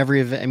well in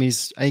every event. I mean,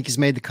 I think he's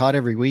made the cut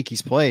every week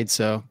he's played.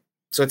 So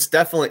it's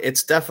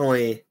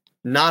definitely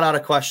not out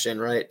of question,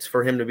 right,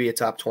 for him to be a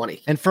top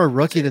 20. And for a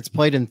rookie that's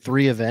played in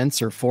 3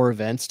 events or 4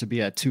 events to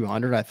be at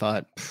 200, I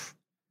thought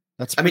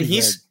that's. I mean,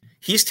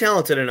 he's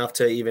talented enough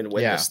to even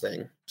win this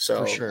thing.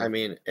 So sure. I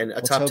mean, and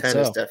a top 10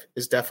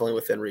 is definitely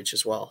within reach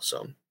as well.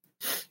 So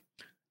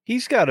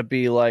he's got to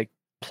be like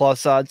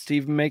plus odds to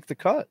even make the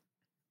cut.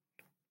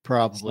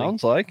 Probably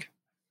sounds like,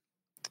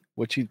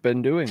 which he's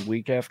been doing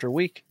week after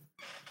week.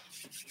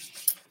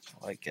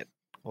 I like it.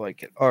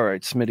 All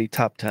right, Smitty,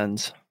 top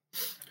 10s.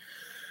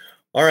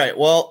 All right.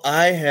 Well,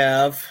 I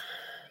have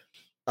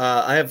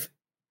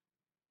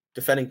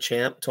defending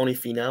champ Tony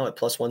Finau at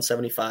plus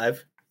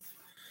 175.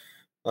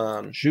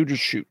 Shoot or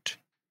shoot.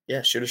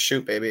 Yeah, shoot or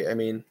shoot, baby. I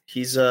mean,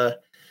 he's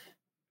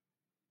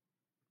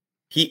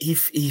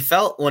he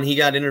felt when he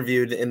got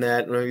interviewed in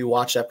that, when you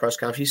watch that press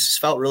conference, he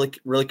just felt really,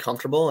 really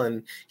comfortable,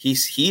 and he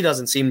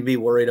doesn't seem to be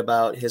worried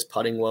about his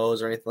putting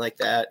woes or anything like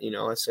that.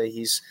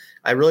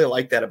 I really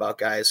like that about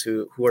guys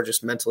who are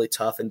just mentally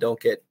tough and don't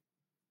get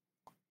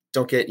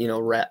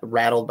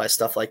rattled by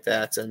stuff like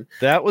that. And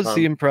that was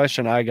the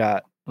impression I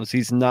got, was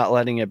he's not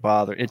letting it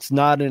bother. It's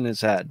not in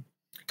his head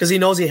because he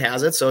knows he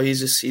has it. So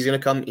he's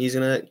going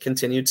to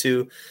continue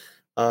to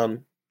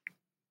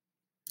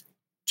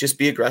just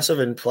be aggressive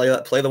and play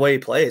the way he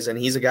plays. And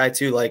he's a guy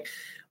too, like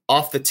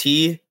off the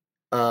tee,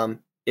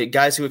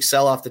 guys who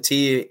excel off the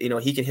tee,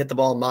 he can hit the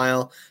ball a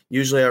mile,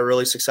 usually are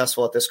really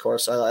successful at this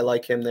course. I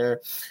like him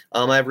there.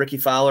 I have Ricky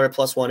Fowler at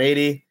plus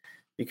 180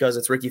 because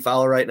it's Ricky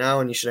Fowler right now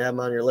and you should have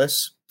him on your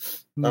list.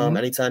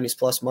 Anytime he's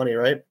plus money,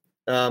 right?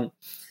 And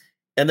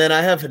then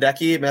I have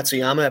Hideki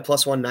Matsuyama at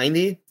plus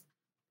 190.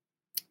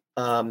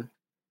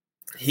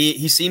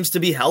 He seems to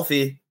be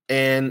healthy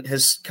and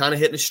has kind of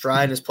hit his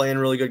stride and is playing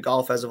really good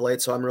golf as of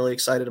late. So I'm really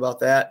excited about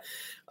that.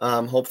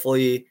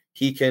 Hopefully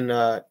he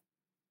can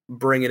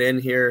bring it in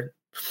here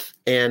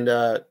and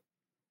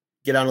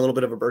get on a little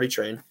bit of a birdie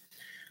train.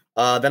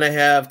 Then I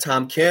have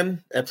Tom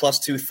Kim at plus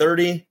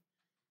 230.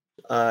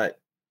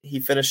 He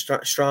finished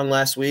strong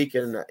last week,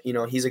 and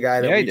he's a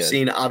guy that we've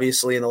seen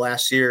obviously in the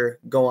last year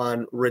go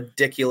on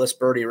ridiculous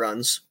birdie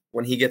runs.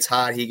 When he gets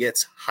hot, he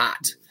gets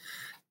hot.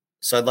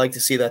 So I'd like to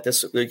see that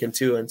this weekend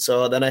too. And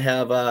so then I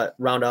have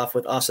round off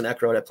with Austin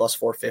Eckroat at plus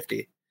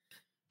 450.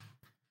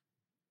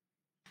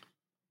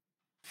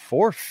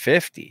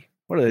 450.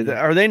 What are they?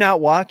 Are they not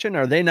watching?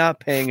 Are they not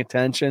paying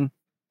attention?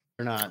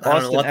 They're not.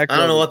 I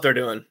don't know what they're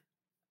doing.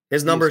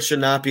 His numbers should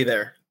not be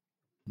there.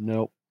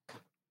 Nope.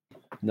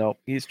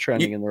 He's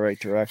trending in the right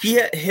direction.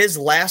 His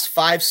last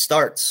 5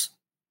 starts: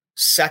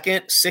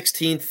 2nd,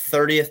 16th,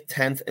 30th,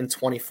 10th, and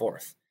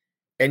 24th.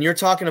 And you're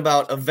talking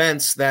about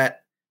events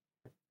that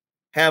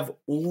have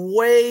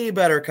way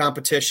better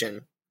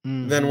competition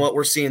than what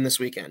we're seeing this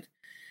weekend.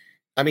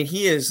 I mean,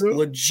 he is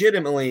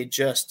legitimately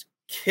just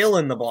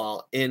killing the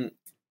ball he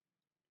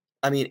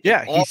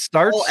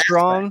starts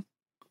strong.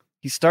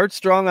 He starts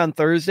strong on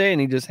Thursday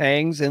and he just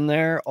hangs in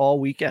there all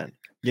weekend.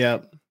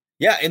 Yep.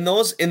 Yeah, in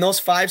those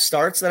 5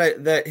 starts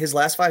that his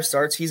last 5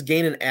 starts, he's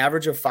gained an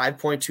average of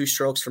 5.2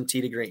 strokes from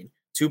tee to green,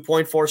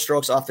 2.4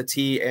 strokes off the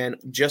tee, and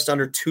just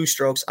under 2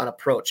 strokes on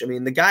approach. I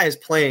mean, the guy is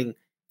playing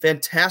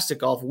fantastic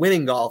golf,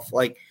 winning golf,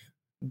 like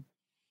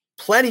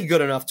plenty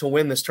good enough to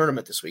win this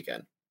tournament this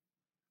weekend.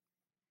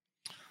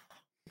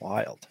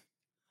 Wild.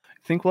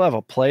 Think we'll have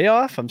a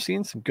playoff? I'm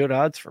seeing some good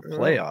odds for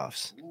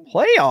playoffs.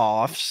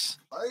 Playoffs?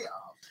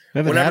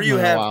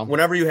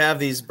 Whenever you have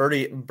these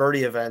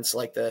birdie events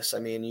like this, I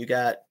mean, you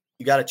got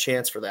a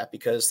chance for that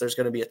because there's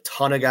going to be a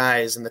ton of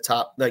guys in the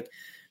top.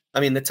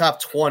 The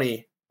top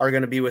 20 are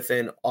going to be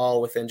within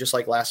just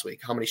like last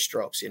week. How many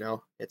strokes?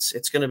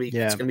 It's going to be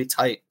it's going to be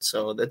tight.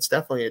 So that's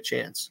definitely a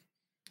chance.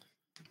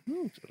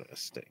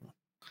 Interesting.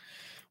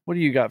 What do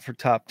you got for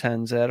top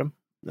 10s, Adam?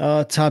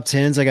 Top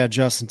 10s. I got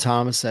Justin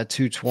Thomas at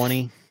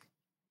 220.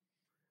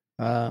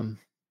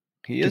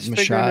 He is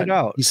figuring it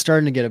out. He's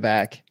starting to get it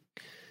back.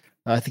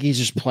 I think he's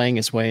just playing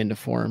his way into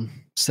form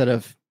instead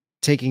of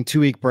taking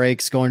 2-week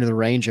breaks, going to the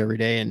range every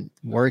day and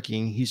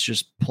working. He's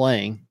just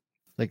playing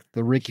like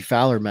the Ricky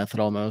Fowler method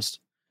almost.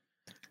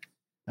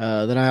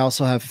 Then I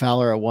also have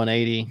Fowler at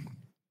 180.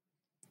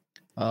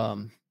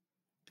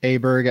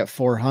 Aberg at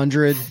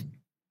 400.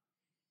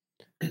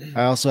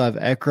 I also have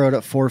Eckroat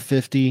at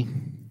 450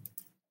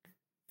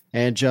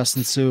 and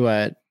Justin Sue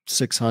at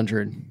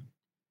 600.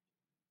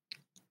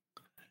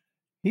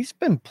 He's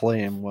been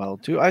playing well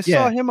too. I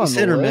saw him on the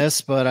hit or list.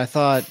 miss, but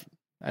I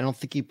don't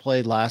think he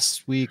played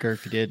last week, or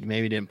if he did,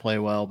 maybe didn't play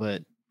well,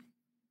 but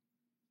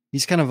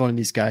he's kind of one of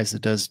these guys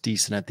that does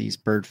decent at these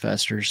bird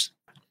festers.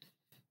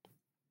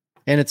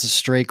 And it's a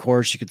straight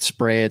course. You could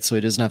spray it so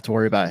he doesn't have to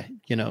worry about,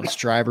 his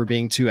driver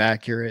being too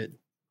accurate.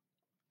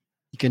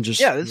 You can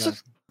just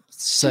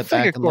set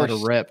back and let it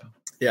rip.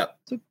 Yeah.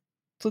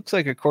 Looks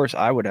like a course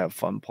I would have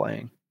fun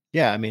playing.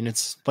 Yeah, I mean,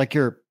 it's like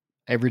your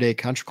everyday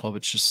country club.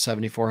 It's just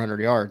 7,400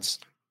 yards.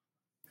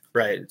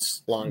 Right.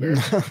 It's longer.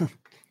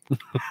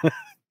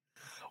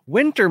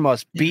 Winter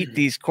must beat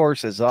these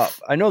courses up.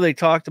 I know they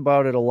talked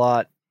about it a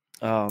lot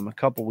a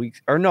couple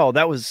weeks. Or no,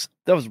 that was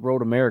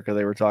Road America.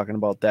 They were talking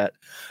about that.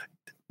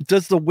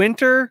 Does the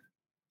winter,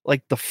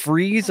 like the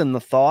freeze and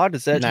the thaw,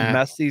 does that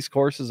mess these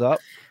courses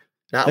up?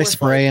 They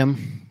spray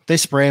them. They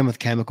spray them with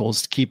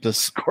chemicals to keep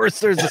this. Of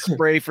course, there's a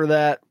spray for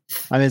that.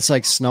 I mean, it's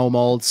like snow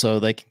mold, so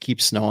they can keep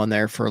snow on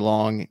there for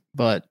long.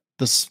 But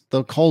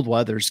the cold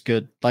weather's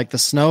good. Like the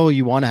snow,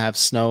 you want to have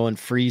snow and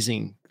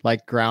freezing,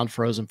 like ground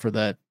frozen for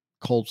the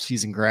cold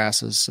season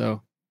grasses.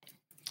 So,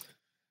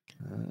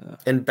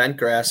 and bent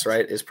grass,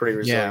 right, is pretty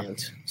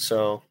resilient. Yeah.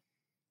 So,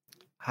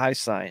 high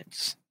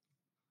science.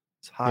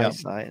 It's high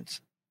science.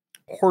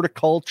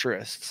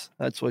 Horticulturists.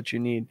 That's what you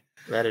need.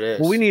 That it is.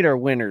 Well, we need our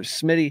winners.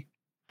 Smitty,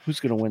 who's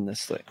going to win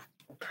this thing?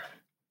 All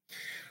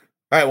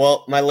right.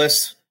 Well, my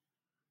list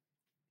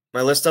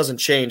doesn't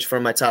change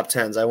from my top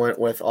 10s. I went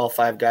with all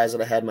 5 guys that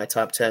I had in my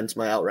top 10s,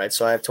 my outright.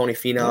 So I have Tony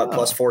Finau at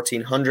plus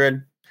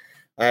 1,400.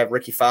 I have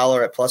Ricky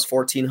Fowler at plus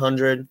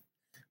 1,400.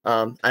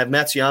 I have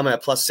Matsuyama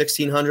at plus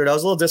 1,600. I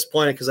was a little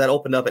disappointed because that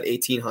opened up at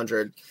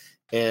 1,800,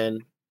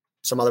 and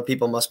some other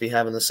people must be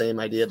having the same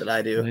idea that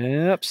I do.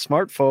 Yep,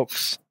 smart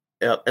folks.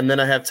 Yep. And then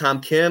I have Tom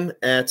Kim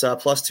at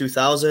plus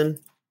 2,000,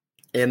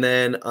 and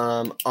then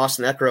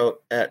Austin Eckroat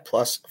at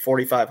plus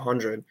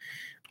 4,500.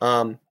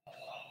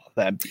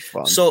 That'd be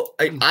fun. So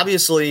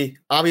obviously,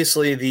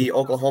 the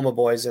Oklahoma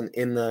boys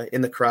in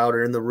the crowd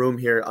or in the room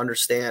here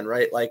understand,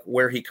 right? Like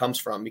where he comes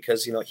from,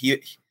 because he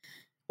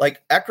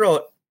like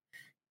Eckroat,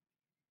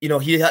 he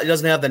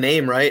doesn't have the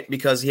name, right?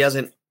 Because he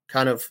hasn't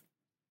kind of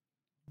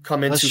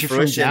come into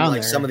fruition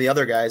like some of the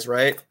other guys,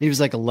 right? He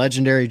was like a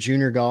legendary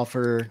junior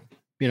golfer,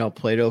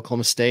 played at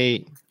Oklahoma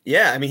State.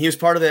 Yeah, I mean, he was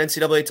part of the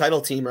NCAA title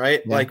team,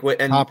 right? Yeah. Like,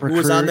 and who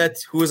was on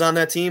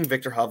that team?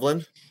 Victor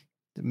Hovland,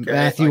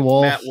 Matthew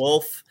Wolf, Matt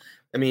Wolf.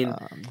 I mean,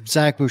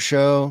 Zach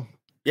Bouchot.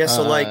 Yeah,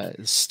 so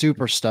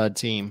super stud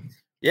team.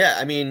 Yeah,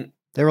 I mean,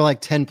 they were like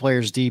 10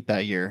 players deep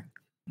that year.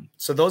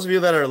 So those of you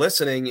that are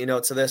listening,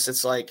 to this,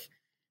 it's like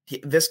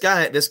this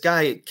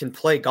guy can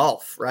play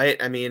golf, right?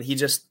 I mean, he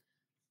just,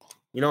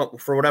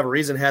 for whatever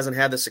reason, hasn't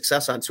had the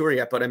success on tour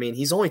yet. But I mean,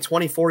 he's only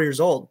 24 years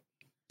old.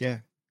 Yeah,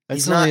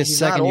 that's only his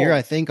second year,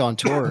 I think, on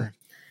tour.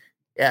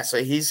 Yeah,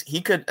 so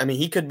he could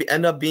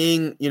end up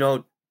being,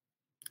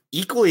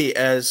 equally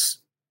as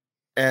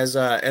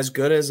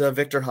good as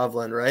Victor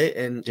Hovland, right?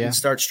 And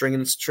start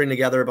stringing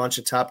together a bunch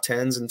of top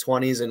 10s and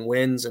 20s and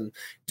wins and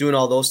doing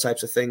all those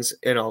types of things,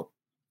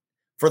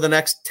 for the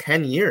next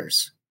 10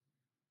 years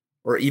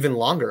or even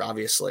longer,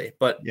 obviously.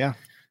 But yeah,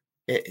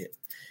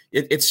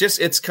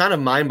 it's kind of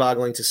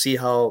mind-boggling to see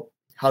how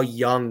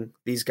young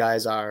these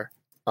guys are.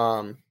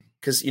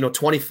 Because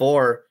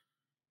 24,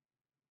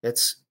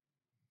 it's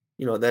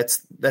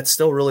that's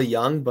still really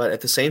young, but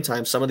at the same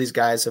time, some of these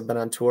guys have been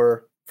on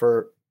tour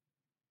for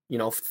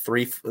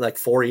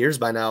 4 years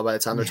by now, by the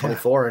time they're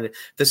 24. And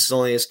this is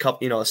only his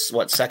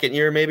second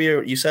year, maybe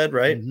you said,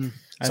 right? Mm-hmm.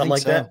 Something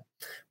like that.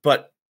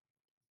 But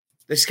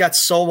he's got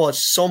so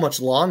much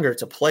longer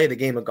to play the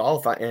game of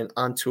golf and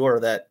on tour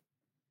that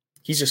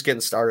he's just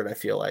getting started, I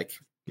feel like.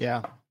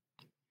 Yeah.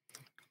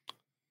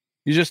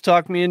 You just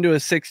talked me into a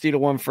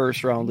 60-1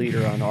 first round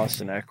leader on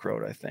Austin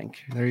Eckroat, I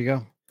think. There you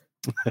go.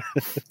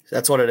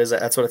 That's what it is.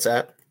 That's what it's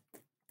at.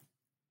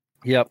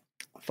 Yep.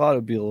 I thought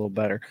it'd be a little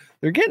better.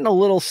 They're getting a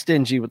little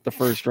stingy with the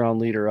first round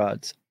leader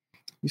odds.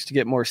 Used to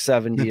get more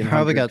 70. They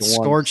probably got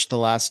scorched the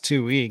last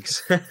 2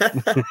 weeks.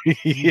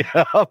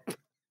 Yep.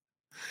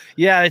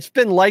 Yeah, it's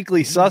been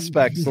likely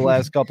suspects the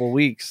last couple of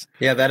weeks.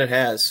 Yeah, that it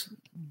has.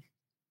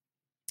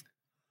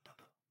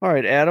 All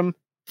right, Adam,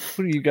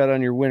 who do you got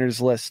on your winners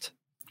list?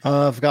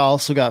 I've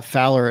also got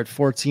Fowler at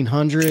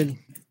 1,400.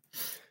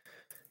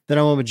 Then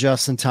I went with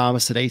Justin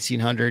Thomas at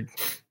 1,800.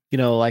 You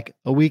know, like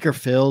a weaker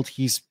field,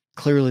 he's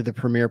clearly the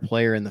premier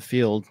player in the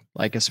field,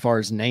 like as far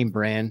as name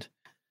brand.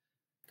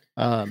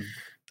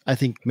 I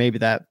think maybe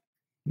that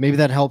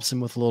helps him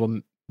with a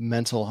little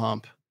mental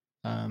hump.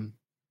 And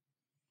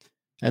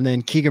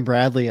then Keegan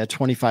Bradley at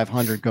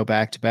 2,500, go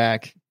back to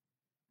back,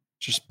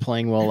 just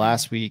playing well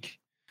last week.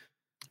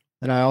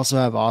 Then I also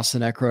have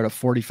Austin Eckroat at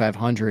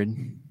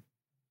 4,500.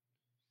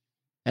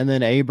 And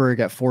then Aberg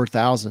at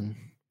 4,000,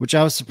 which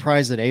I was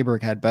surprised that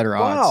Aberg had better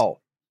odds. Wow.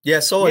 Yeah,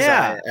 so was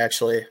I,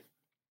 actually.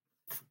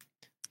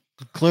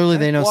 Clearly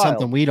they know wild.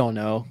 something we don't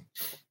know.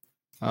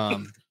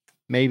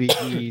 Maybe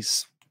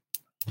he's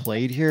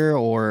played here,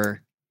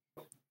 or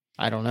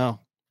I don't know.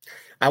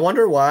 I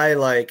wonder why,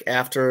 like,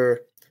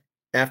 after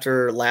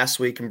last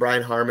week and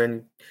Brian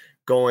Harmon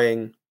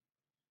going,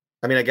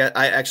 I mean,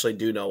 I actually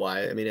do know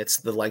why. I mean, it's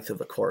the length of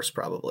the course,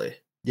 probably.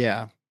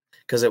 Yeah.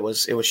 Because it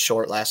was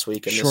short last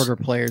week. And shorter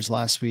players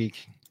last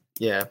week.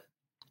 Yeah.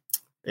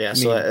 Yeah.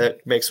 So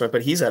it makes sense.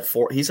 But he's at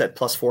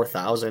plus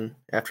 4,000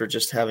 after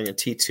just having a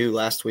T2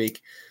 last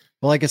week.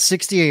 Well, like a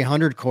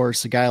 6,800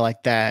 course, a guy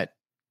like that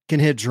can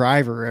hit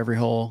driver every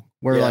hole,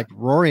 where like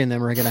Rory and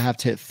them are going to have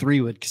to hit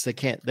 3-wood because they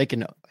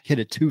can hit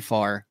it too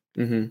far.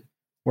 Mm-hmm.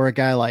 Where a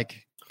guy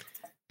like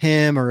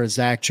him or a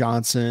Zach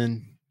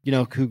Johnson, you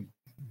know, who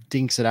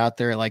dinks it out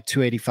there at like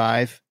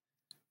 285,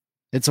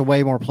 it's a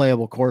way more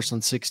playable course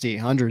on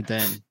 6,800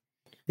 than,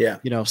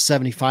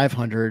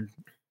 7,500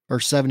 or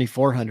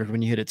 7,400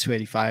 when you hit at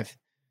 285.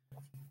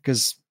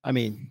 Because, I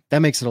mean, that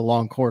makes it a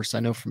long course,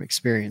 I know from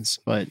experience,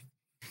 but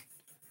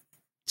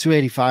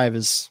 285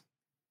 is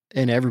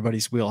in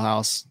everybody's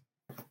wheelhouse.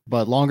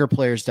 But longer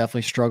players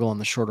definitely struggle on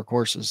the shorter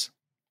courses.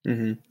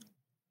 Mm-hmm.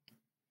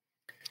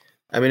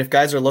 I mean, if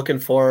guys are looking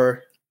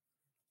for,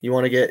 you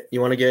want to get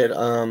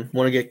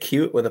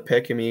cute with a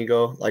pick. I mean, you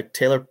go like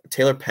Taylor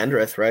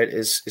Pendrith, right?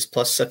 Is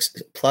plus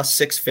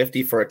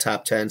 650 for a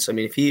top 10. So I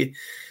mean, if he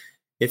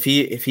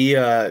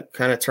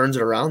kind of turns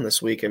it around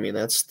this week, I mean,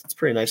 that's a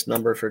pretty nice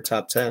number for a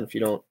top 10. If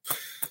you don't,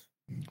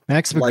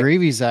 Max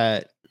McGreevy's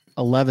at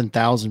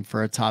 11,000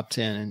 for a top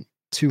 10 and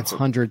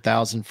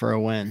 200,000 for a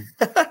win.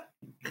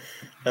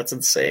 That's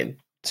insane.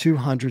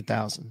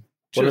 200,000.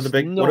 What are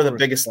the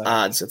biggest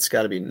odds? It's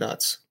got to be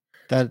nuts.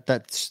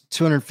 That's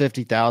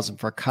 250,000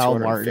 for Kyle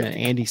Martin and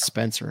Andy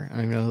Spencer. I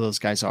don't even know who those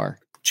guys are.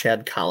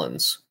 Chad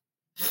Collins.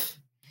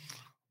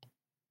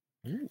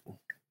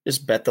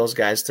 Just bet those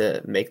guys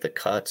to make the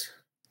cut.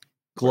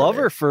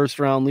 Glover first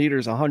round leader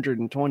is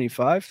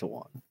 125 to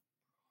 1.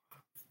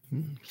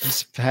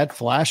 He's had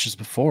flashes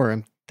before.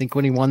 I think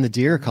when he won the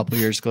Deer a couple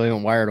years ago, he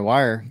went wire to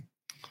wire.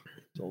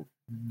 So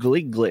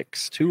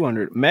Glicks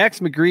 200. Max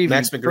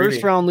McGreevy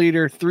first round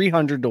leader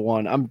 300 to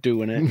 1. I'm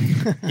doing it.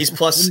 He's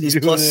plus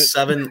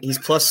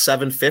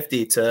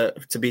 750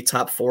 to be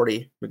top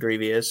 40.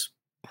 McGreevy is.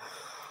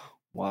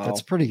 Wow,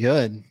 that's pretty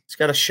good. He's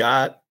got a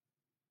shot.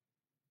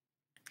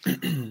 I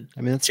mean,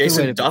 that's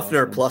Jason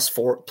Duffner plus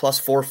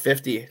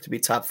 450 to be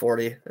top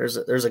 40.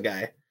 There's a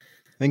guy. I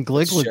think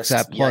Glick's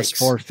at plus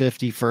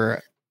 450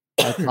 for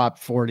a top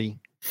 40.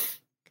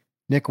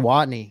 Nick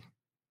Watney.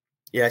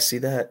 Yeah, I see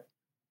that.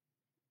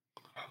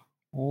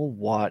 Oh,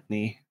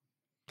 Watney.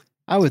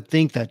 I would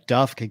think that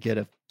Duff could get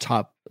a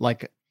top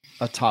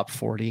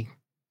 40.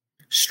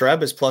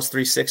 Streb is plus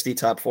 360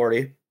 top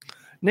 40.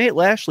 Nate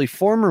Lashley,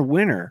 former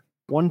winner,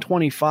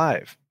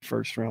 125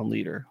 first round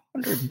leader,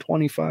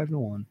 125 to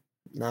 1.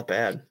 Not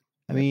bad.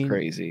 I mean,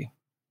 crazy.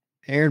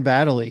 Aaron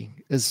Baddeley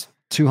is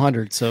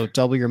 200, so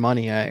double your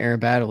money at Aaron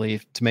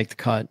Baddeley to make the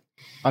cut.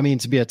 I mean,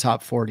 to be a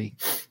top 40.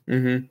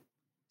 Mm-hmm.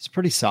 It's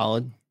pretty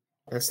solid.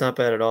 That's not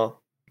bad at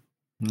all.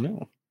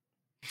 No.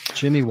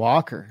 Jimmy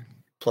Walker.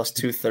 Plus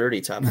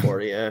 230 top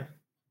 40, yeah.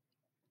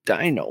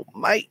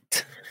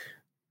 Dynamite.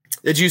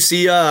 Did you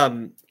see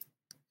the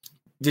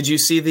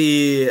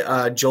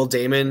Joel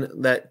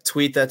Damon, that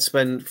tweet that's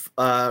been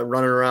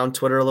running around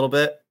Twitter a little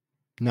bit?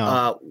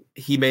 No.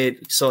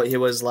 It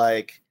was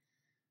like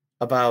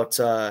about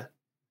the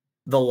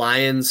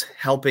Lions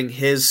helping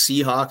his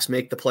Seahawks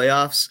make the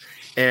playoffs.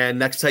 And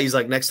next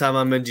time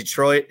I'm in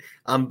Detroit,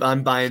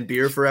 I'm buying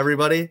beer for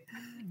everybody.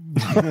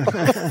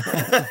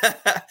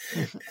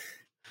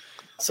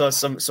 So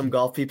some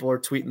golf people are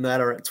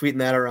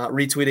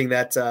retweeting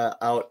that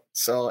out.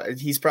 So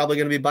he's probably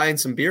going to be buying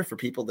some beer for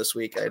people this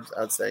week,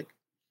 I'd think.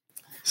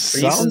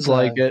 Sounds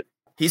like it.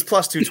 He's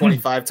plus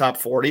 225 top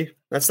 40.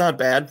 That's not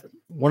bad.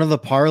 One of the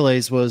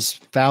parlays was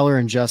Fowler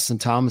and Justin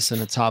Thomas in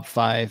a top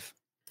 5,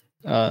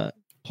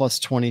 plus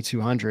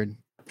 2,200.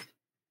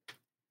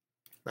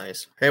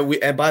 Nice. Hey,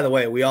 and by the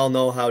way, we all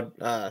know how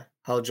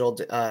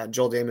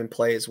Joel Damon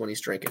plays when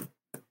he's drinking.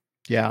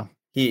 Yeah,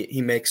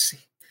 he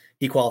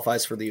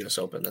qualifies for the U.S.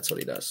 Open. That's what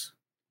he does.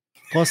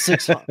 Plus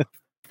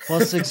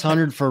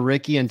 600 for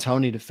Ricky and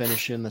Tony to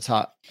finish in a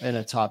top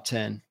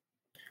 10.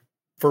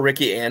 For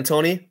Ricky and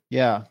Tony?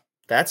 Yeah.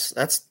 That's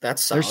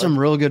solid. There's some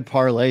real good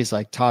parlays,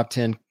 like top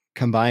 10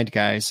 combined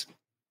guys.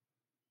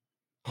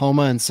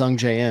 Homa and Sung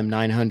JM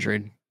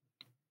 900.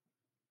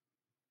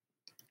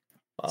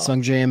 Wow.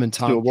 Sung JM and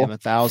Tom Kim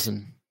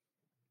 1,000.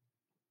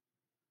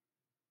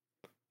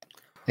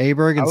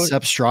 Aberg and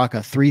Sepp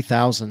Straka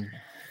 3,000.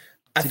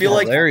 I feel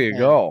like there you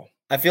go.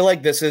 I feel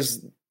like this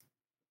is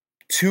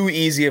too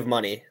easy of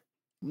money.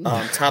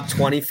 Top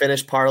 20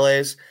 finish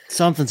parlays.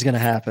 Something's gonna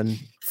happen.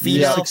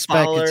 Finau,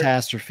 expect Fowler,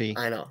 catastrophe.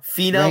 I know.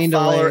 Finau,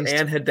 Fowler,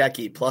 and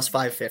Hideki plus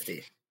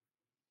 550.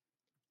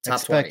 Top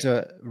Expect 20.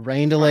 a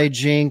rain delay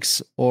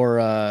jinx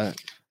or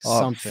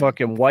something.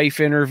 Fucking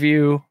wife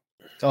interview.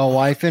 Oh,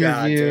 wife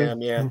interview. God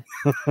damn, yeah.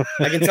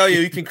 I can tell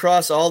you can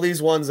cross all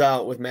these ones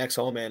out with Max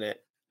Homa in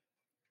it.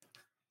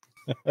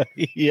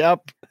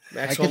 Yep.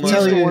 Max I can Homa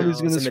tell is you one who's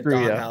gonna in the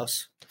screw you.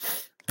 doghouse.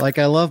 Like,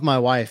 I love my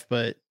wife,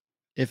 but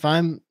if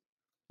I'm,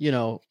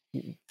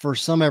 for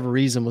some ever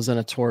reason was in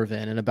a tour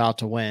event and about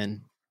to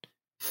win,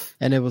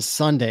 and it was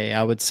Sunday,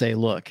 I would say,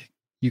 look,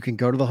 you can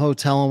go to the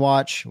hotel and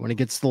watch. When it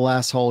gets to the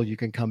last hole, you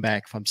can come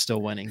back if I'm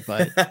still winning.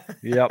 But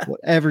Yep.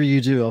 whatever you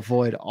do,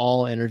 avoid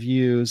all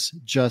interviews.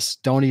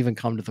 Just don't even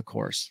come to the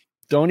course.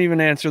 Don't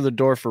even answer the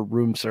door for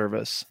room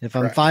service. If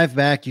I'm 5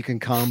 back, you can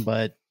come,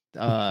 but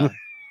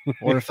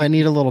or if I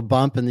need a little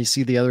bump and you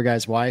see the other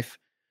guy's wife,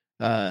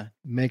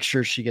 make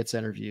sure she gets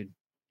interviewed.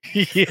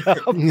 Yeah.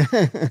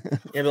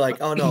 You'd be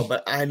like, oh no,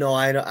 but I know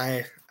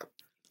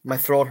my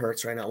throat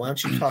hurts right now. Why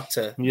don't you talk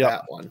to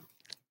that one?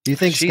 Do you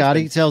think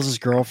Scotty tells his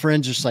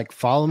girlfriend, just like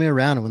follow me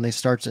around, and when they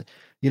start to,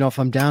 if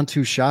I'm down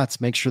 2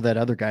 shots, make sure that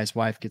other guy's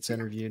wife gets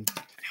interviewed?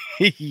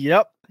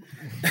 Yep.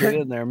 Get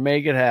in there,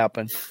 make it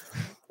happen.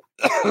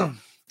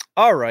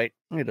 All right,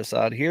 get us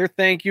out of here.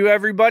 Thank you,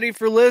 everybody,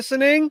 for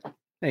listening.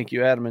 Thank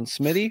you, Adam and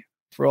Smitty,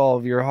 for all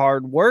of your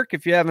hard work.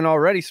 If you haven't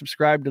already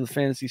subscribed to the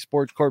Fantasy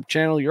Sports Corp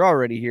channel, you're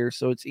already here,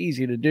 so it's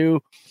easy to do.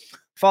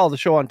 Follow the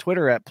show on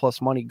Twitter at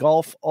Plus Money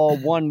Golf, all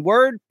one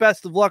word.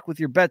 Best of luck with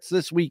your bets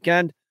this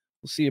weekend.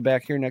 We'll see you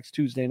back here next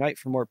Tuesday night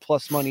for more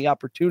plus money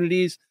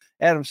opportunities.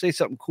 Adam, say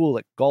something cool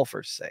that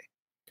golfers say.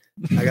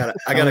 I got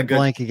a good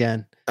blank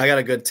again. I got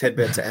a good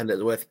tidbit to end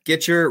it with.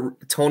 Get your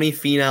Tony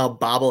Finau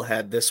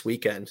bobblehead this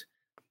weekend.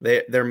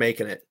 They're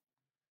making it.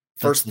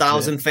 First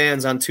 1,000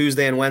 fans on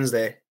Tuesday and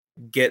Wednesday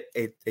get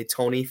a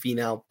Tony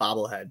Finau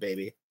bobblehead,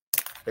 baby.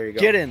 There you go.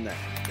 Get in there.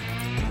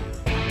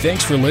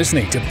 Thanks for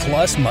listening to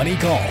Plus Money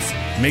Golf.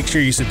 Make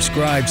sure you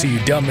subscribe so you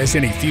don't miss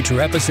any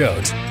future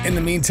episodes. In the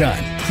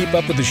meantime, keep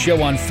up with the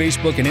show on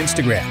Facebook and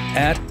Instagram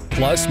at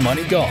Plus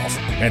Money Golf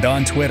and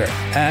on Twitter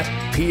at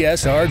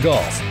PSR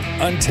Golf.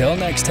 Until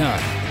next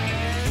time.